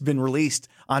 years, and it's been released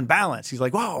on Balance. He's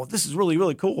like, wow, this is really,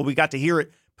 really cool. We got to hear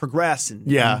it progress and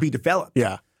be developed.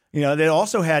 Yeah. You know, they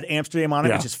also had Amsterdam on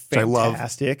it, which is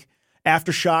fantastic.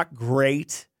 Aftershock,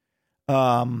 great.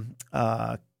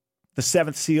 The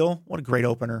Seventh Seal, what a great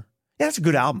opener. Yeah, that's a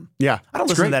good album. Yeah. I don't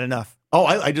listen to that enough. Oh,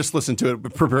 I just listened to it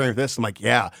preparing for this. I'm like,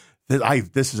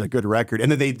 this is a good record.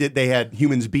 And then they had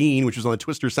Humans Being, which was on the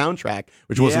Twister soundtrack,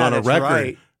 which wasn't on a record.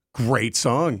 Right. Great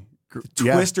song.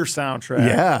 Twister soundtrack.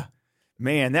 Yeah.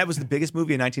 Man, that was the biggest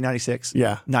movie in 1996.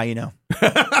 Yeah. Now you know.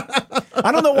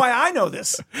 I don't know why I know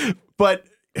this. But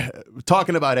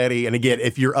talking about Eddie, and again,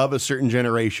 if you're of a certain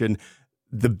generation,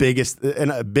 the biggest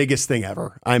thing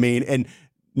ever. I mean, and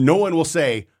no one will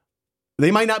say,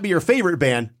 they might not be your favorite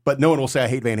band, but no one will say, I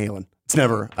hate Van Halen.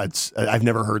 I've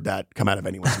never heard that come out of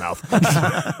anyone's mouth.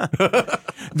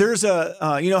 There's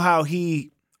you know how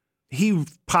he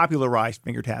popularized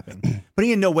finger tapping, but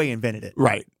he in no way invented it.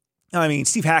 Right. I mean,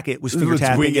 Steve Hackett was finger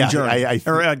tapping in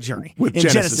Journey, with in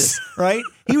Genesis, right?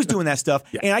 He was doing that stuff,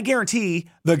 and I guarantee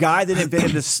the guy that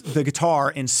invented the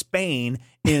guitar in Spain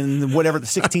in whatever the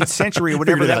 16th century or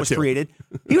whatever that was created,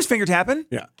 he was finger tapping,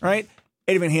 right?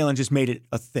 Eddie Van Halen just made it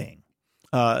a thing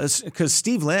because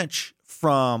Steve Lynch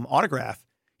from Autograph,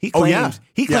 he claims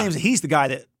that he's the guy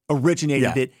that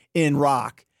originated it in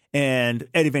rock, and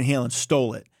Eddie Van Halen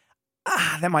stole it.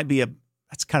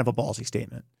 That's kind of a ballsy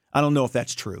statement. I don't know if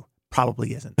that's true.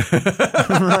 Probably isn't.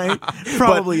 Right?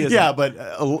 Probably isn't. Yeah,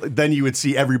 but then you would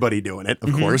see everybody doing it,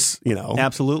 of course, you know.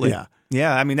 Absolutely. Yeah.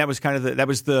 Yeah, I mean that was kind of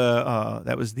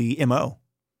the MO.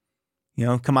 You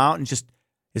know, come out and just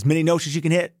as many notes as you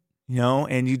can hit, you know,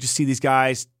 and you just see these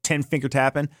guys 10 finger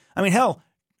tapping. I mean, hell,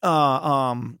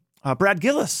 Brad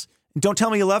Gillis, Don't Tell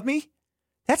Me You Love Me.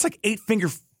 That's like 8 finger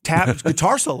tap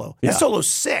guitar solo. That solo's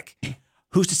sick.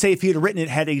 Who's to say if he had written it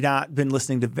had he not been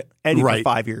listening to Eddie for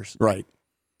 5 years? Right.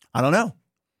 I don't know.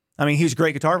 I mean, he is a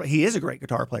great guitar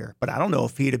player, but I don't know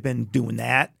if he'd have been doing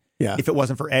that if it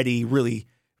wasn't for Eddie really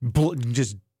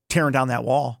just tearing down that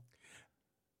wall.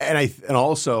 And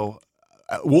also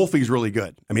Wolfie's really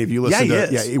good. I mean, if you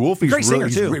listen Wolfie's great singer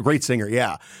too. Great singer,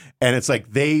 yeah. And it's like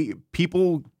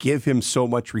people give him so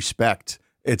much respect.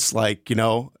 It's like, you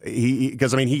know,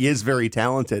 because I mean he is very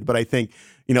talented, but I think,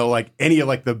 you know, like any of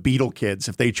like the Beatle kids,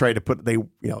 if they try to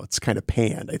it's kind of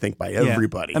panned, I think, by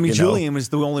everybody. I mean, Julian was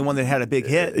the only one that had a big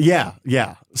hit. Yeah.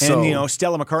 So, and, you know,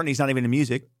 Stella McCartney's not even in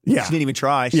music. Yeah. She didn't even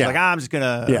try. She's like, I'm just going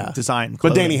to design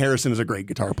clothing. But Danny Harrison is a great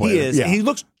guitar player. He is. Yeah. And he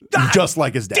looks just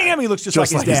like his dad. Damn, he looks just like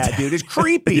his dad, dude. It's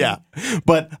creepy. Yeah.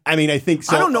 But I mean, I think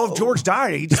so. I don't know if George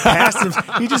died. He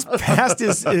just passed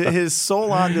his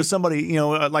soul on to somebody, you know,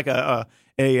 like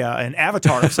an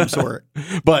avatar of some sort.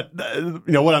 But you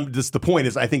know what? The point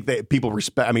is, I think that people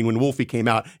respect. I mean, when Wolfie came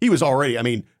out, he was already, I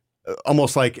mean,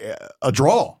 almost like a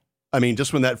draw. I mean,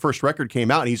 just when that first record came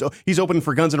out, and he's opening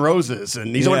for Guns N' Roses,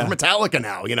 and he's opening for Metallica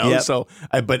now. You know, so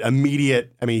but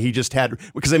immediate. I mean, he just had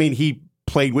because I mean he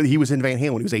was in Van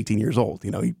Halen when he was 18 years old.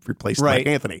 You know, he replaced Mike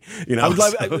Anthony. You know,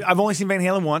 I've only seen Van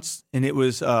Halen once, and it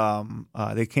was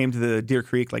they came to the Deer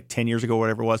Creek like 10 years ago,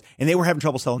 whatever it was, and they were having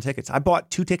trouble selling tickets. I bought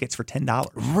 2 tickets for $10.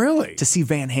 Really? To see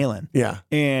Van Halen. Yeah.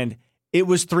 And it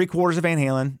was 3/4 of Van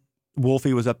Halen.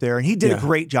 Wolfie was up there, and he did a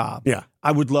great job. Yeah.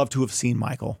 I would love to have seen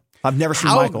Michael. I've never seen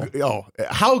Michael.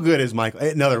 How good is Michael?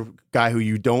 Another guy who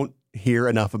you don't hear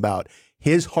enough about.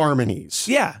 His harmonies.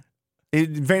 Yeah.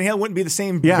 Van Halen wouldn't be the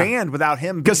same band without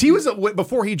him. Because he was,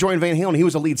 before he joined Van Halen, he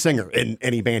was a lead singer in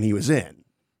any band he was in.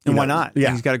 And why not?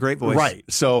 Yeah. He's got a great voice. Right.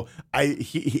 So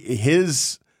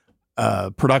his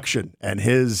production and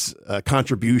his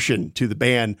contribution to the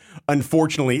band,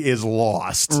 unfortunately, is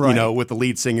lost, you know, with the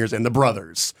lead singers and the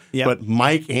brothers. Yep. But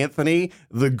Mike Anthony,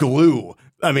 the glue.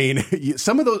 I mean,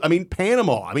 some of those, I mean,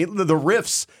 Panama, I mean, the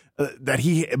riffs that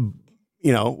he...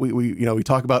 You know, we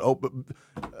talk about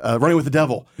Running with the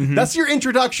Devil. Mm-hmm. That's your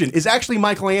introduction. Is actually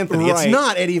Michael Anthony. Right. It's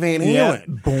not Eddie Van Halen. Yeah.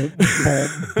 Boom,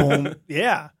 boom, boom.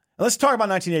 Yeah. Let's talk about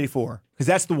 1984 because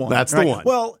that's the one. That's the one.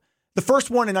 Well, the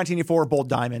first one in 1984, Bold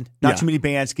Diamond. Not too many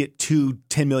bands get to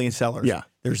 10 million sellers. Yeah.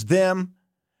 There's them.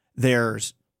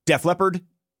 There's Def Leppard.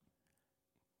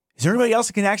 Is there anybody else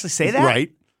that can actually say that?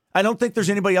 Right. I don't think there's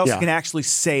anybody else that can actually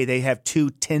say they have 2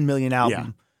 10 million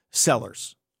album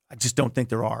sellers. I just don't think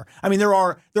there are. I mean, there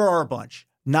are a bunch,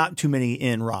 not too many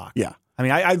in rock. Yeah. I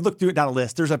mean, I looked through it down a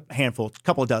list. There's a handful, a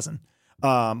couple of dozen,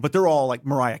 but they're all like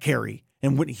Mariah Carey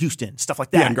and Whitney Houston, stuff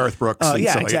like that. Yeah, and Garth Brooks.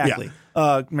 Exactly.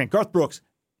 Man, Garth Brooks,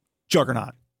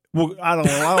 juggernaut. Well, I don't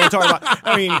know. I don't want to talk about.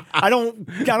 I mean, I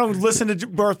don't listen to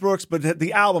Garth Brooks, but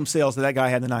the album sales that guy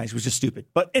had in the 90s was just stupid.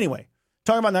 But anyway,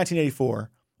 talking about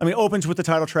 1984. I mean, opens with the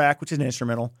title track, which is an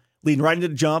instrumental, leading right into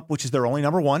the Jump, which is their only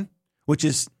number one, which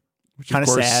is Kind of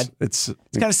sad. It's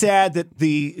kind of sad that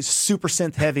the super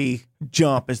synth heavy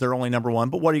Jump is their only number one.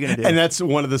 But what are you going to do? And that's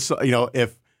one of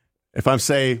the if I'm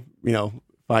if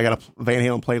I got a Van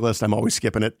Halen playlist, I'm always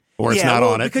skipping it or it's not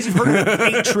on it because you've heard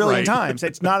it 8 trillion Right. times.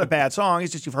 It's not a bad song.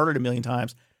 It's just you've heard it a million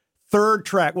times. Third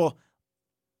track. Well,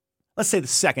 let's say the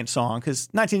second song because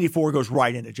 1984 goes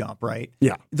right into Jump. Right?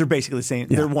 Yeah, They're basically the same.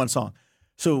 Yeah. They're one song.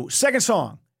 So second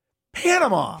song,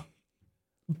 Panama.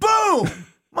 Boom!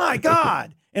 My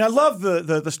God! And I love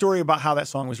the story about how that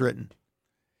song was written.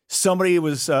 Somebody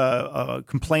was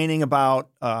complaining about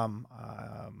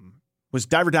was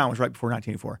Diver Down was right before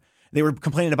 1984. They were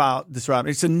complaining about this album.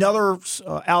 It's another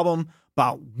album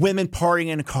about women partying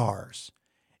in cars.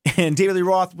 And David Lee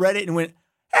Roth read it and went,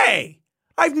 "Hey,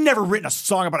 I've never written a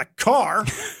song about a car."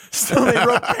 So they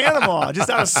wrote Panama just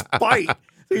out of spite.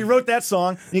 So he wrote that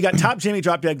song. And you got Top Jimmy,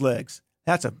 Drop Dead Legs.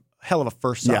 That's a hell of a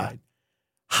first side. Yeah.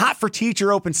 Hot for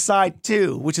Teacher opens side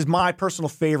 2, which is my personal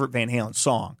favorite Van Halen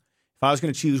song. If I was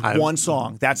going to choose one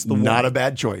song, that's the one. Not a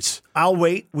bad choice. I'll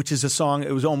Wait, which is a song,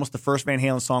 it was almost the first Van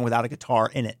Halen song without a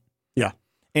guitar in it. Yeah.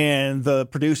 And the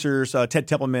producers, Ted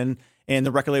Templeman and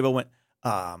the record label went,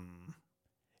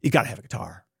 you got to have a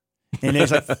guitar. And it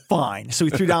was like, fine. So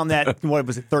we threw down that,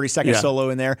 30-second solo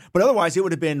in there. But otherwise, it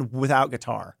would have been without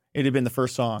guitar. It would have been the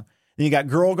first song. Then you got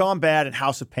Girl Gone Bad and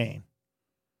House of Pain.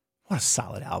 What a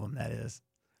solid album that is.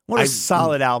 What a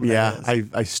solid album that is.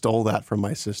 I stole that from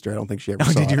my sister. I don't think she ever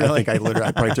saw did you it. really? I think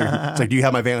I probably took her. It's like, do you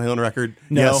have my Van Halen record?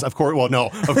 No. Yes, of course. Well, no,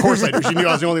 of course I do. She knew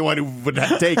I was the only one who would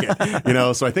take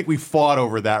it. So I think we fought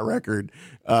over that record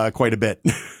quite a bit.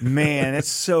 Man, it's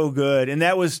so good. And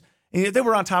that was, they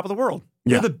were on top of the world.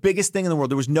 They're the biggest thing in the world.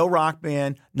 There was no rock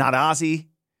band, not Ozzy,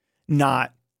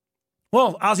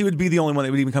 Ozzy would be the only one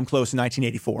that would even come close in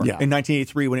 1984. Yeah. In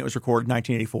 1983, when it was recorded,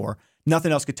 1984.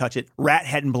 Nothing else could touch it. Rat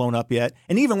hadn't blown up yet.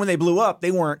 And even when they blew up, they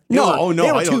weren't. They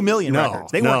were 2 million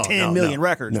records. They weren't 10 million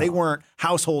records. They weren't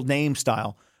household name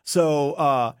style.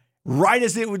 So right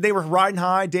as they were riding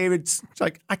high, David's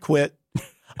like, I quit.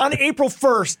 On April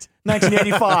 1st,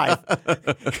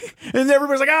 1985. And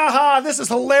everybody's like, aha, this is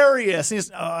hilarious. And he's,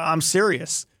 I'm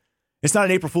serious. It's not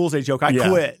an April Fool's Day joke. I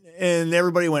quit. And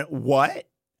everybody went, what?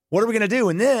 What are we going to do?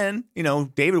 And then,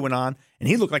 David went on, and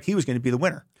he looked like he was going to be the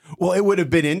winner. Well, it would have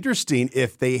been interesting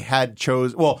if they had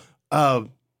chose. Well,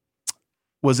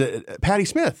 was it Patti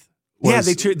Smith? She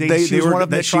was one of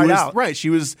them that tried out. Right,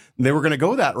 they were going to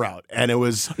go that route, and it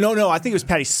was no. I think it was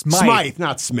Patti Smythe. Smythe,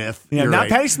 not Smith. Yeah, You're not right.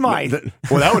 Patti Smythe.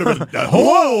 Well, that would have been a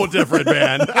whole different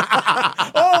band.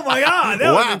 Oh my God,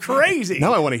 that would have been crazy.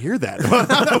 Now I want to hear that.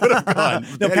 That would have gone.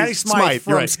 No, Patti Smythe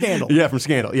from Scandal. Yeah, from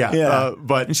Scandal. Yeah.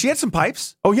 And she had some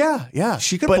pipes. Oh yeah.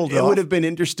 She could have pulled it off. It would have been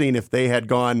interesting if they had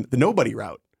gone the nobody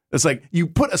route. It's like you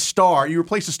put a star, you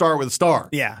replace a star with a star.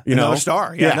 Yeah, another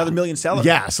star. Yeah, another million seller.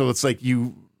 Yeah, so it's like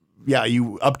you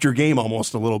upped your game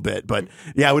almost a little bit. But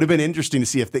yeah, it would have been interesting to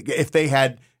see if they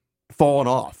had fallen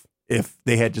off, if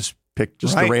they had just picked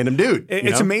a random dude.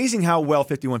 It's amazing how well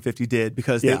 5150 did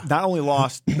because they not only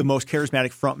lost the most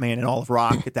charismatic frontman in all of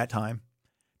rock at that time,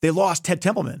 they lost Ted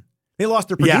Templeman. They lost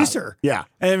their producer. Yeah.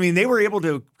 And I mean, they were able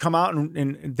to come out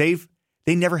and they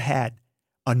never had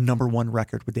a number one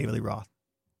record with David Lee Roth.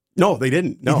 No, they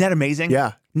didn't. No. Isn't that amazing?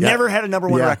 Yeah. Never had a number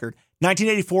one record.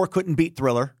 1984 couldn't beat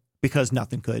Thriller because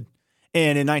nothing could.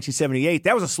 And in 1978,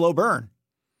 that was a slow burn.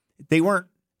 They weren't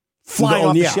flying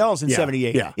off the shelves in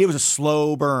 78. Yeah. It was a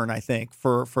slow burn, I think,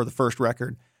 for the first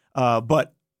record.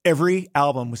 But every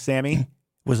album with Sammy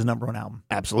was a number one album.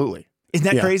 Absolutely.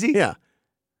 Isn't that crazy? Yeah.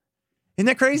 Isn't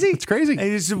that crazy? It's crazy.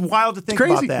 It's wild to think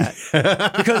about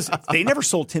that. Because they never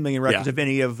sold 10 million records of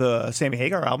any of the Sammy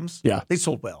Hagar albums. Yeah. They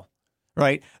sold well.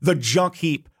 Right? The junk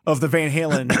heap of the Van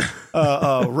Halen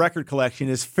record collection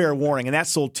is Fair Warning, and that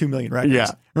sold 2 million records.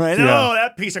 Yeah. Right? Yeah. Oh,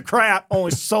 that piece of crap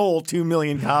only sold 2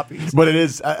 million copies. But it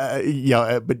is,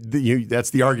 that's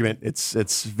the argument.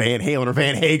 It's Van Halen or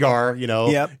Van Hagar,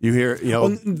 Yep. You hear,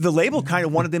 Well, the label kind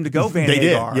of wanted them to go Van They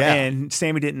did, Hagar, yeah. and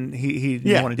Sammy didn't. He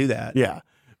didn't want to do that. Yeah.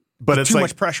 But it's too like,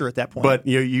 much pressure at that point. But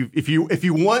if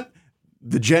you want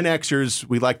the Gen Xers,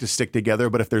 we like to stick together.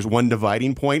 But if there's one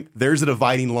dividing point, there's a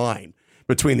dividing line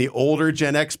between the older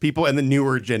Gen X people and the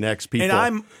newer Gen X people.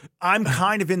 And I'm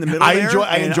kind of in the middle.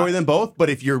 I enjoy them both. But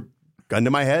if you're gun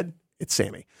to my head, it's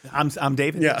Sammy. I'm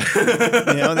David. Yeah.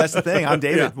 That's the thing. I'm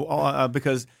David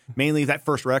because mainly that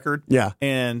first record. Yeah.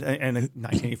 And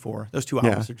 1984. Those two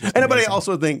albums are just But I amazing.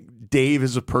 also think Dave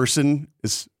as a person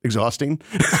is exhausting.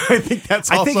 I think that's.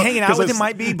 Also, I think hanging out with him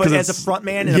might be, but as a front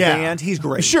man in a band, he's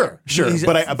great. Sure. He's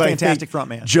but a fantastic front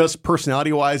man. Just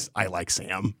personality wise, I like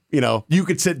Sam. You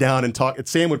could sit down and talk.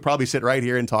 Sam would probably sit right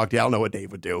here and talk to you. I don't know what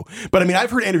Dave would do, but I mean, I've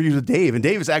heard interviews with Dave, and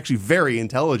Dave is actually very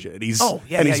intelligent. He's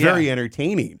very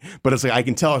entertaining. But it's like I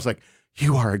can tell. It's like,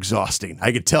 you are exhausting.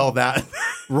 I could tell that.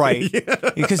 Right.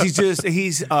 Because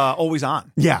he's always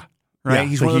on. Yeah. Right. Yeah.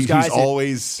 He's one of those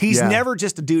guys. He's never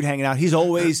just a dude hanging out. He's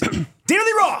always David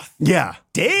Lee Roth. Yeah.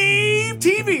 Dave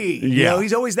TV.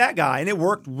 He's always that guy. And it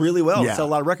worked really well. Yeah. It sold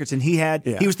a lot of records. And he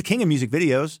was the king of music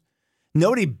videos.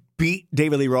 Nobody beat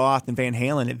David Lee Roth and Van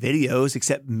Halen at videos,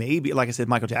 except maybe, like I said,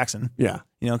 Michael Jackson. Yeah.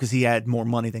 Because he had more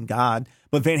money than God.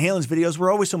 But Van Halen's videos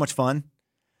were always so much fun.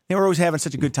 They were always having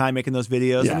such a good time making those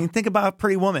videos. Yeah. I mean, think about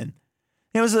Pretty Woman.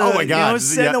 It was oh my God! It was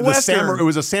set in a Western. It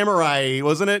was a samurai,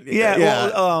 wasn't it? Yeah.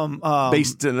 Well,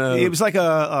 based in it was like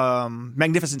a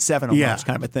Magnificent Seven almost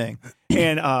kind of a thing.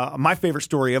 And my favorite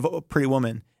story of Pretty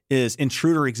Woman is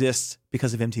Intruder exists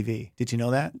because of MTV. Did you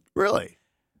know that? Really?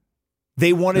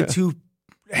 They wanted to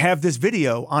have this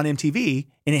video on MTV,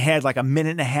 and it had like a minute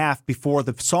and a half before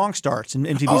the song starts, and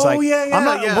MTV's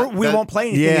we won't play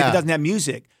anything if it doesn't have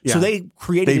music. Yeah. So they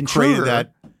created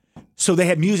Intruder. So they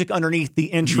had music underneath the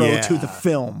intro to the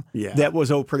film that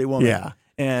was Oh Pretty Woman. Yeah.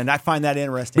 And I find that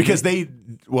interesting. Because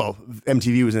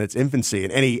MTV was in its infancy,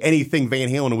 and anything Van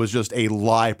Halen was just a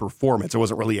live performance. It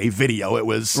wasn't really a video. It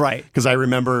was right. Because I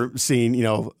remember seeing,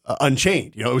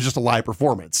 Unchained. It was just a live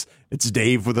performance. It's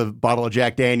Dave with a bottle of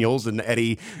Jack Daniels and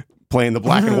Eddie playing the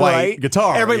black and white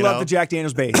guitar. Everybody loved the Jack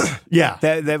Daniels bass. Yeah,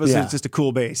 that was just a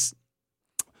cool bass.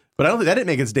 But I don't think that didn't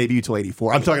make its debut till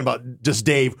 '84. I'm talking about just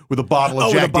Dave with a bottle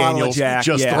of Jack Daniels,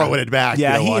 throwing it back.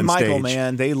 Yeah, he on and Michael, stage.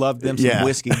 Man, they loved them some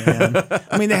whiskey, man.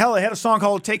 I mean, they had a song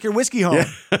called "Take Your Whiskey Home."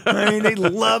 Yeah. I mean, they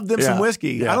loved them some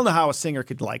whiskey. Yeah. I don't know how a singer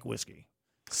could like whiskey.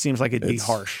 Seems like it'd be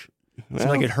harsh. Seems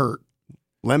like it hurt.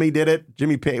 Lemmy did it.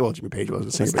 Jimmy Page wasn't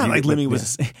a singer. It's not like Lemmy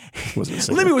was. Wasn't a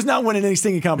singer. Lemmy was not winning any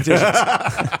singing competitions.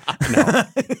 No.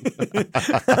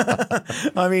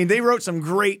 I mean, they wrote some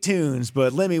great tunes,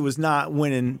 but Lemmy was not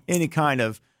winning any kind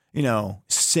of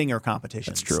singer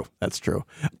competitions. That's true.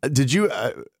 Did you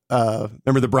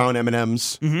remember the brown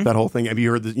M&Ms? Mm-hmm. That whole thing. Have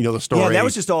you heard the story? Yeah, that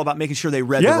was just all about making sure they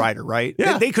read the writer, right?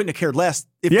 Yeah. They couldn't have cared less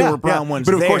if there were brown ones.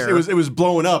 But of course, it was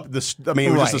blowing up. It was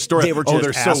just a story. They were just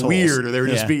they're assholes. So weird, or they were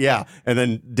just And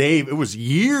then Dave. It was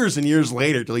years and years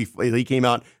later till he came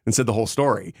out and said the whole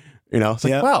story. It's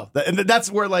like wow, and that's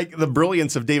where like the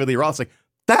brilliance of David Lee Roth's like.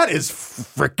 That is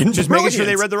freaking just making sure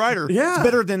they read the writer. Yeah. It's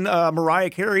better than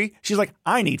Mariah Carey. She's like,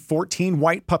 I need 14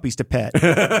 white puppies to pet.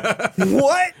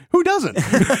 What? Who doesn't?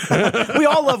 We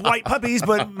all love white puppies,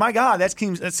 but my God, that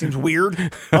seems weird.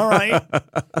 All right.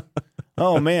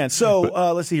 Oh, man. So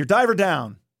let's see here. Diver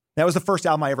Down. That was the first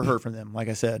album I ever heard from them, like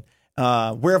I said.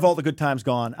 Where Have All the Good Times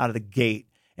Gone out of the gate.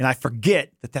 And I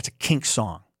forget that that's a Kinks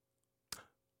song.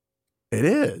 It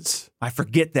is. I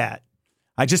forget that.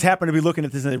 I just happened to be looking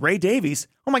at this and Ray Davies.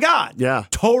 Oh my God. Yeah.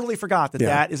 Totally forgot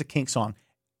that is a Kinks song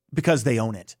because they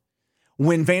own it.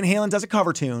 When Van Halen does a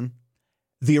cover tune,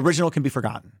 the original can be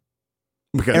forgotten.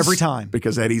 Every time.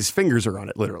 Because Eddie's fingers are on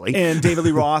it, literally. And David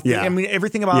Lee Roth. I mean,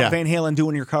 everything about Van Halen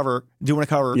doing a cover,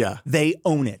 they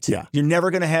own it. Yeah. You're never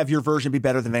going to have your version be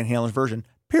better than Van Halen's version,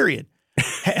 period.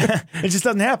 It just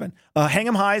doesn't happen. Hang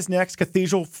 'em High is next.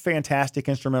 Cathedral, fantastic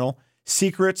instrumental.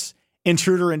 Secrets,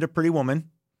 Intruder into Pretty Woman.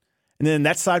 And then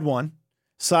that's side one.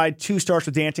 Side two starts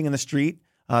with Dancing in the Street.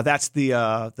 That's the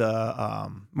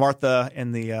Martha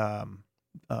and the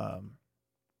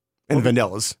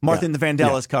Vandellas. Martha and the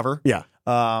Vandellas cover. Yeah.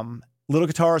 Little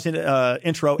Guitars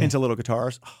intro into Little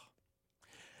Guitars.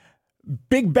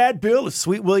 Big Bad Bill is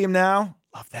Sweet William Now.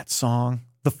 Love that song.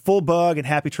 The Full Bug and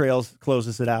Happy Trails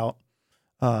closes it out.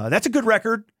 That's a good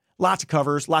record. Lots of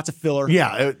covers, lots of filler.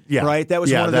 Yeah. Right? That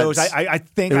was one of those. I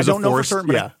think, I don't know for certain,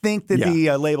 but I think that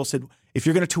the label said, if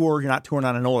you're going to tour, you're not touring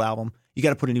on an old album, you got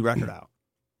to put a new record out.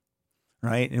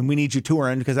 Right? And we need you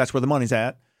touring because that's where the money's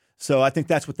at. So I think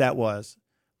that's what that was.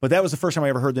 But that was the first time I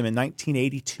ever heard them in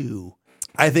 1982.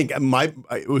 I think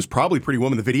it was probably Pretty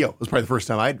Woman, the video. It was probably the first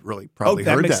time I'd really probably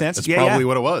heard that. Makes sense. That's probably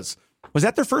what it was. Was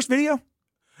that their first video?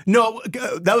 No,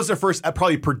 that was their first,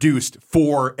 probably produced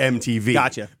for MTV.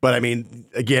 Gotcha. But I mean,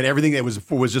 again, everything that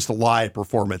was just a live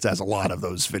performance, as a lot of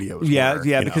those videos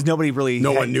were, because nobody really...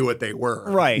 No one knew what they were.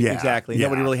 Right, exactly. Yeah.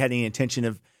 Nobody really had any intention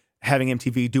of having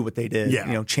MTV do what they did,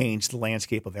 change the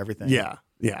landscape of everything. Yeah.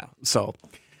 So,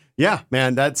 yeah,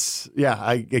 man, that's,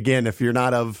 if you're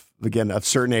not of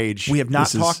certain age... We have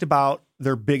not talked about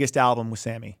their biggest album with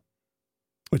Sammy.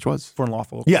 Which was? For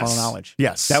Unlawful Knowledge. Knowledge.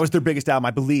 Yes. That was their biggest album,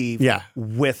 I believe. Yeah.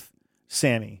 With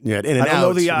Sammy. Yeah, in and I don't out,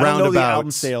 know the album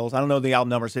roundabouts. sales. I don't know the album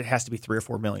numbers. It has to be 3 or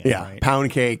 4 million. Yeah, right?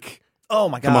 Pound Cake. Oh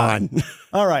my God. Come on.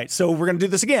 All right. So we're going to do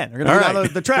this again. We're going to do All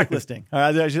right. the track listing.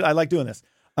 I like doing this.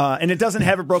 And it doesn't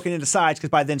have it broken into sides because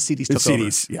by then CDs took over.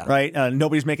 CDs, yeah. Right?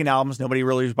 Nobody's making albums. Nobody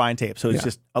really was buying tapes. So it's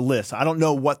just a list. I don't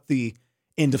know what the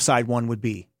end of side 1 would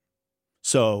be.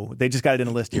 So they just got it in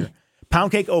a list here.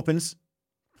 Pound Cake opens.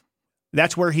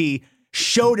 That's where he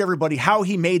showed everybody how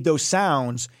he made those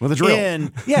sounds. With a drill.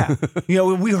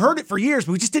 We heard it for years,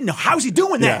 but we just didn't know how's he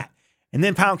doing that. Yeah. And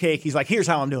then Pound Cake, he's like, here's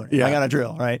how I'm doing it. Yeah. I got a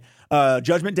drill, right?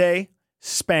 Judgment Day,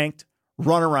 Spanked,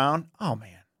 Run Around. Oh,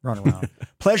 man. Run Around.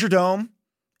 Pleasure Dome,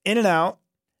 In and Out,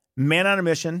 Man on a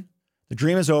Mission, The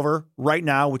Dream is Over, Right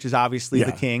Now, which is obviously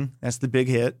The King. That's the big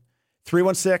hit.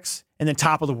 316, and then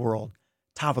Top of the World.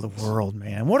 Top of the World,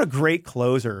 man. What a great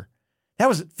closer. That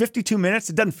was 52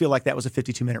 minutes. It doesn't feel like that was a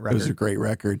 52-minute record. It was a great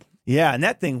record. Yeah, and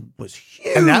that thing was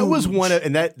huge. And that was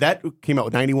that came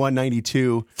out 91,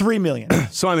 92. 3 million.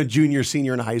 So I'm a junior,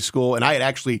 senior in high school, and I had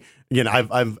actually,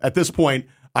 I've at this point,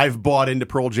 I've bought into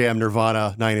Pearl Jam,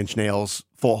 Nirvana, 9 Inch Nails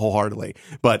wholeheartedly.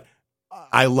 But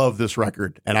I love this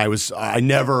record, and I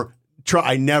never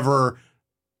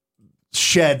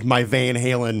shed my Van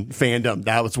Halen fandom.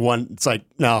 That was one. It's like,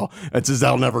 no,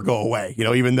 that'll never go away.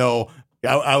 Even though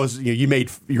I was, you're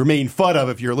made fun of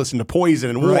if you're listening to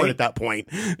Poison and Warren at that point.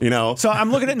 So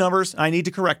I'm looking at numbers. I need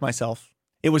to correct myself.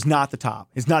 It was not the top.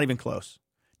 It's not even close.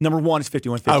 Number 1 is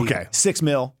 5150. Okay. 6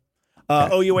 mil.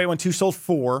 OU812 sold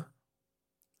 4.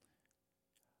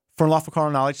 For Unlawful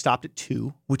Carnal Knowledge stopped at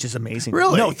 2, which is amazing.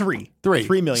 Really? No, 3.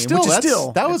 3 million, Still, which is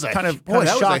still that was kind of that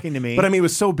was shocking to me. But I mean, it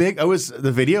was so big. It was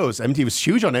the videos. MTV was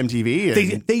huge on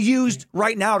MTV. They used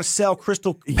Right Now to sell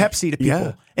Crystal Pepsi to people,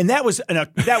 Yeah. and that was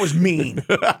mean.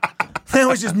 That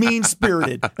was just mean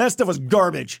spirited. That stuff was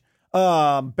garbage.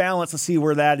 Balance. Let's see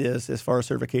where that is as far as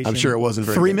certification. I'm sure it wasn't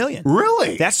very 3 good. million.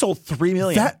 Really? That sold 3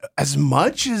 million. That as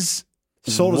much as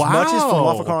sold wow. as much as For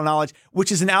Unlawful Carnal Knowledge,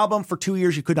 which is an album for 2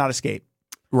 years you could not escape.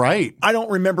 Right. I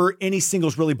don't remember any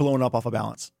singles really blowing up off of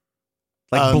Balance.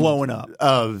 Blowing up.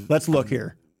 Let's look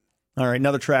here. All right,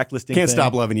 another track listing. Can't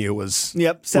Stop Loving You was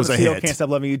Seventh a Seal, hit. Can't Stop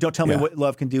Loving You. Don't Tell Me What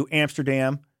Love Can Do.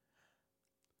 Amsterdam.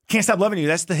 Can't Stop Loving You.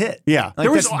 That's the hit. Yeah. Like,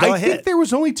 I think there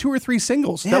was only 2 or 3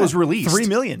 singles that was released. 3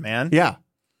 million, man. Yeah.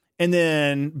 And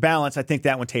then Balance, I think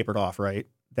that one tapered off, right?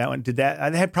 That one did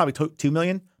that. They had probably 2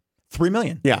 million, 3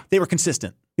 million. Yeah. They were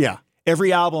consistent. Yeah.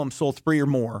 Every album sold 3 or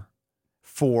more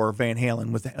for Van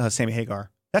Halen with Sammy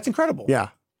Hagar. That's incredible. Yeah.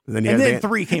 And then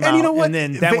 3 came out, you know what? and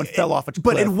then that one fell off a cliff.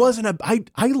 But it wasn't I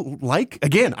like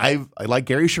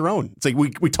Gary Cherone. It's like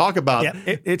we talk about. Yeah,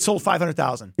 it sold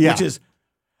 500,000, Yeah. which is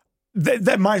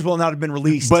that might as well not have been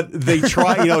released. But they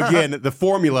try, again, the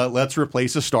formula, let's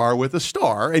replace a star with a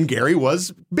star. And Gary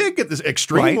was big at this.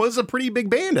 Extreme was a pretty big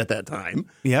band at that time.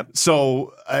 Yep.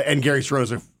 So, and Gary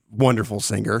Cherone's a wonderful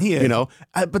singer, He is.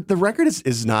 But the record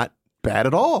is not bad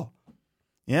at all.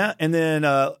 Yeah. And then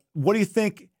what do you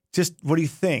think? What do you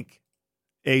think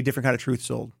A Different Kind of Truth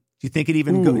sold? Do you think it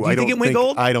even do you think it went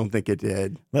gold? I don't think it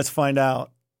did. Let's find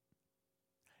out.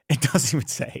 It doesn't even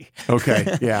say.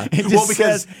 Okay, yeah.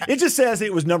 It just says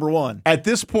it was number 1. At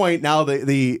this point, now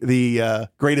the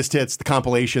greatest hits, the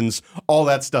compilations, all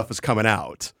that stuff is coming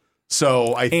out.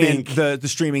 So I think the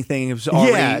streaming thing was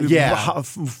already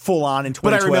full on in 2012.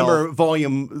 But I remember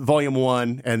volume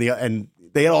 1 and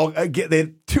they had all they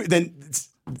had 2. Then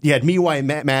you had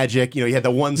Miwai Magic. You had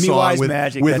the one song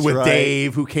with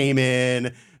Dave who came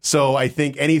in. So I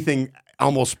think anything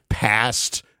almost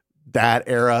past that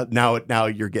era, now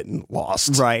you're getting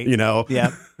lost. Right.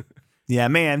 Yeah. Yeah,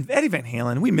 man. Eddie Van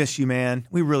Halen, we miss you, man.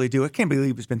 We really do. I can't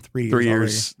believe it's been 3 years. 3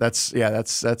 years.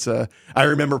 That's I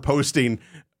remember posting,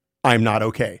 I'm not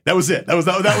okay. That was it. That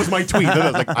was my tweet. I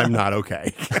was like, I'm not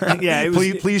okay. Yeah.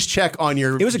 Please check on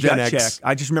your It was a Gen gut X. check.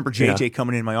 I just remember JJ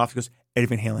coming in my office. He goes, Eddie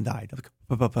Van Halen died. I'm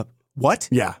like, what?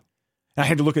 Yeah. And I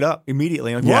had to look it up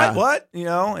immediately. I'm like, Yeah. what?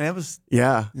 And it was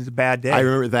a bad day. I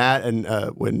remember that, and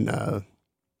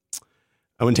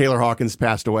when Taylor Hawkins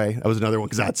passed away, that was another one,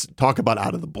 because that's talk about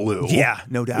out of the blue. Yeah,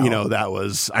 no doubt. That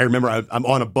was. I remember I'm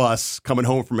on a bus coming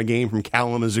home from a game from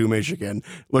Kalamazoo, Michigan,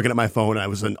 looking at my phone. And I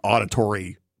was an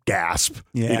auditory gasp,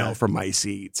 from my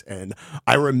seats, and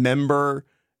I remember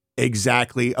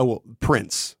exactly. Oh, well,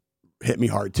 Prince hit me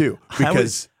hard too,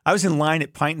 because I was in line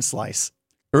at Pint and Slice.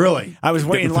 Really, I was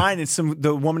waiting in line, and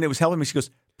the woman that was helping me, she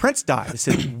goes, Prince died. I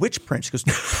said, which Prince? She goes,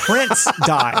 Prince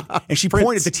died. And she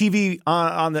pointed the TV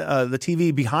on the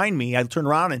TV behind me. I turned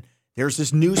around, and there's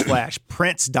this news flash.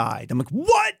 Prince died. I'm like,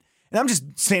 what? And I'm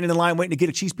just standing in line waiting to get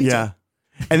a cheese pizza.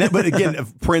 Yeah. And but again,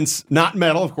 Prince, not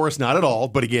metal, of course, not at all.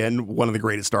 But again, one of the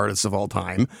greatest artists of all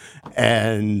time.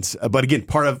 But again,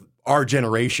 part of our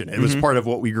generation. It was part of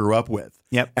what we grew up with.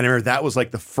 Yep. And I remember that was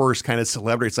like the first kind of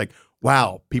celebrity. It's like,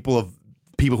 wow, people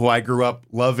who I grew up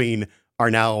loving are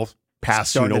now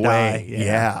passing Starting to away. die.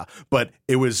 Yeah. But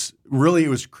it was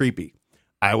creepy.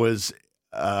 I was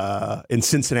in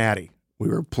Cincinnati. We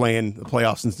were playing the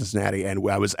playoffs in Cincinnati, and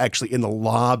I was actually in the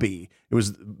lobby. It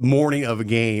was the morning of a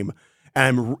game.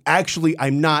 And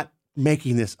I'm not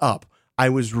making this up. I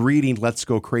was reading Let's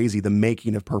Go Crazy, The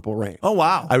Making of Purple Rain. Oh,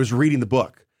 wow. I was reading the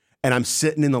book, and I'm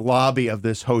sitting in the lobby of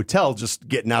this hotel, just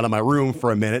getting out of my room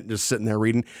for a minute, just sitting there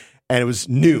reading. And it was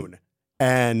noon,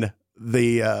 and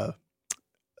the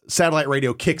satellite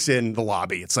radio kicks in the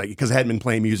lobby. It's like, because I hadn't been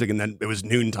playing music, and then it was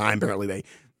noontime. Apparently, they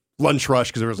lunch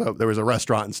rush because there was a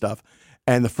restaurant and stuff.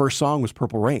 And the first song was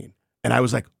Purple Rain. And I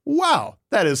was like, wow,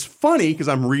 that is funny, because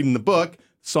I'm reading the book.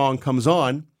 Song comes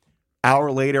on.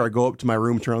 Hour later, I go up to my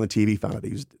room, turn on the TV, found out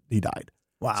he died.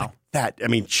 Wow. Like,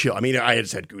 chill. I mean, I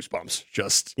just had goosebumps,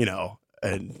 just,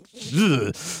 and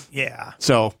Yeah.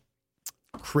 so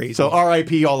Crazy. So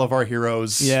RIP all of our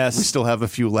heroes. Yes. We still have a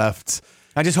few left.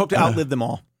 I just hope to outlive them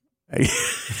all.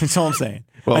 That's all I'm saying.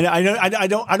 Well, I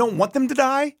don't want them to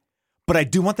die, but I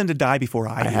do want them to die before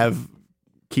I do. have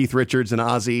Keith Richards and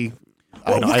Ozzy.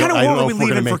 What kind of world are we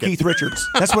leaving for Keith Richards?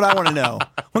 That's what I want to know.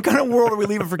 What kind of world are we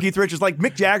leaving for Keith Richards? Like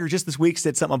Mick Jagger just this week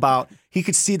said something about he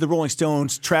could see the Rolling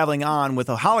Stones traveling on with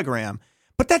a hologram.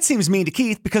 But that seems mean to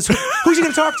Keith, because who's he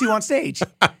going to talk to on stage?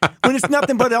 When it's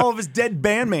nothing but all of his dead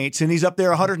bandmates, and he's up there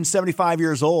 175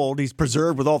 years old. He's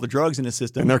preserved with all the drugs in his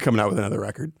system. And they're coming out with another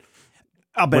record.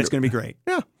 I'll bet it's going to be great.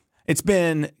 Yeah. It's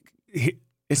been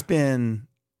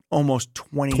almost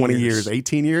 20 years,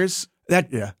 18 years.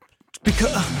 Yeah.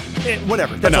 Because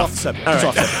whatever. That's off the subject. That's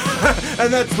off the subject.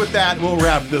 And that's with that, we'll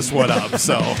wrap this one up.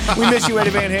 So we miss you, Eddie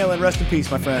Van Halen. Rest in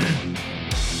peace, my friend.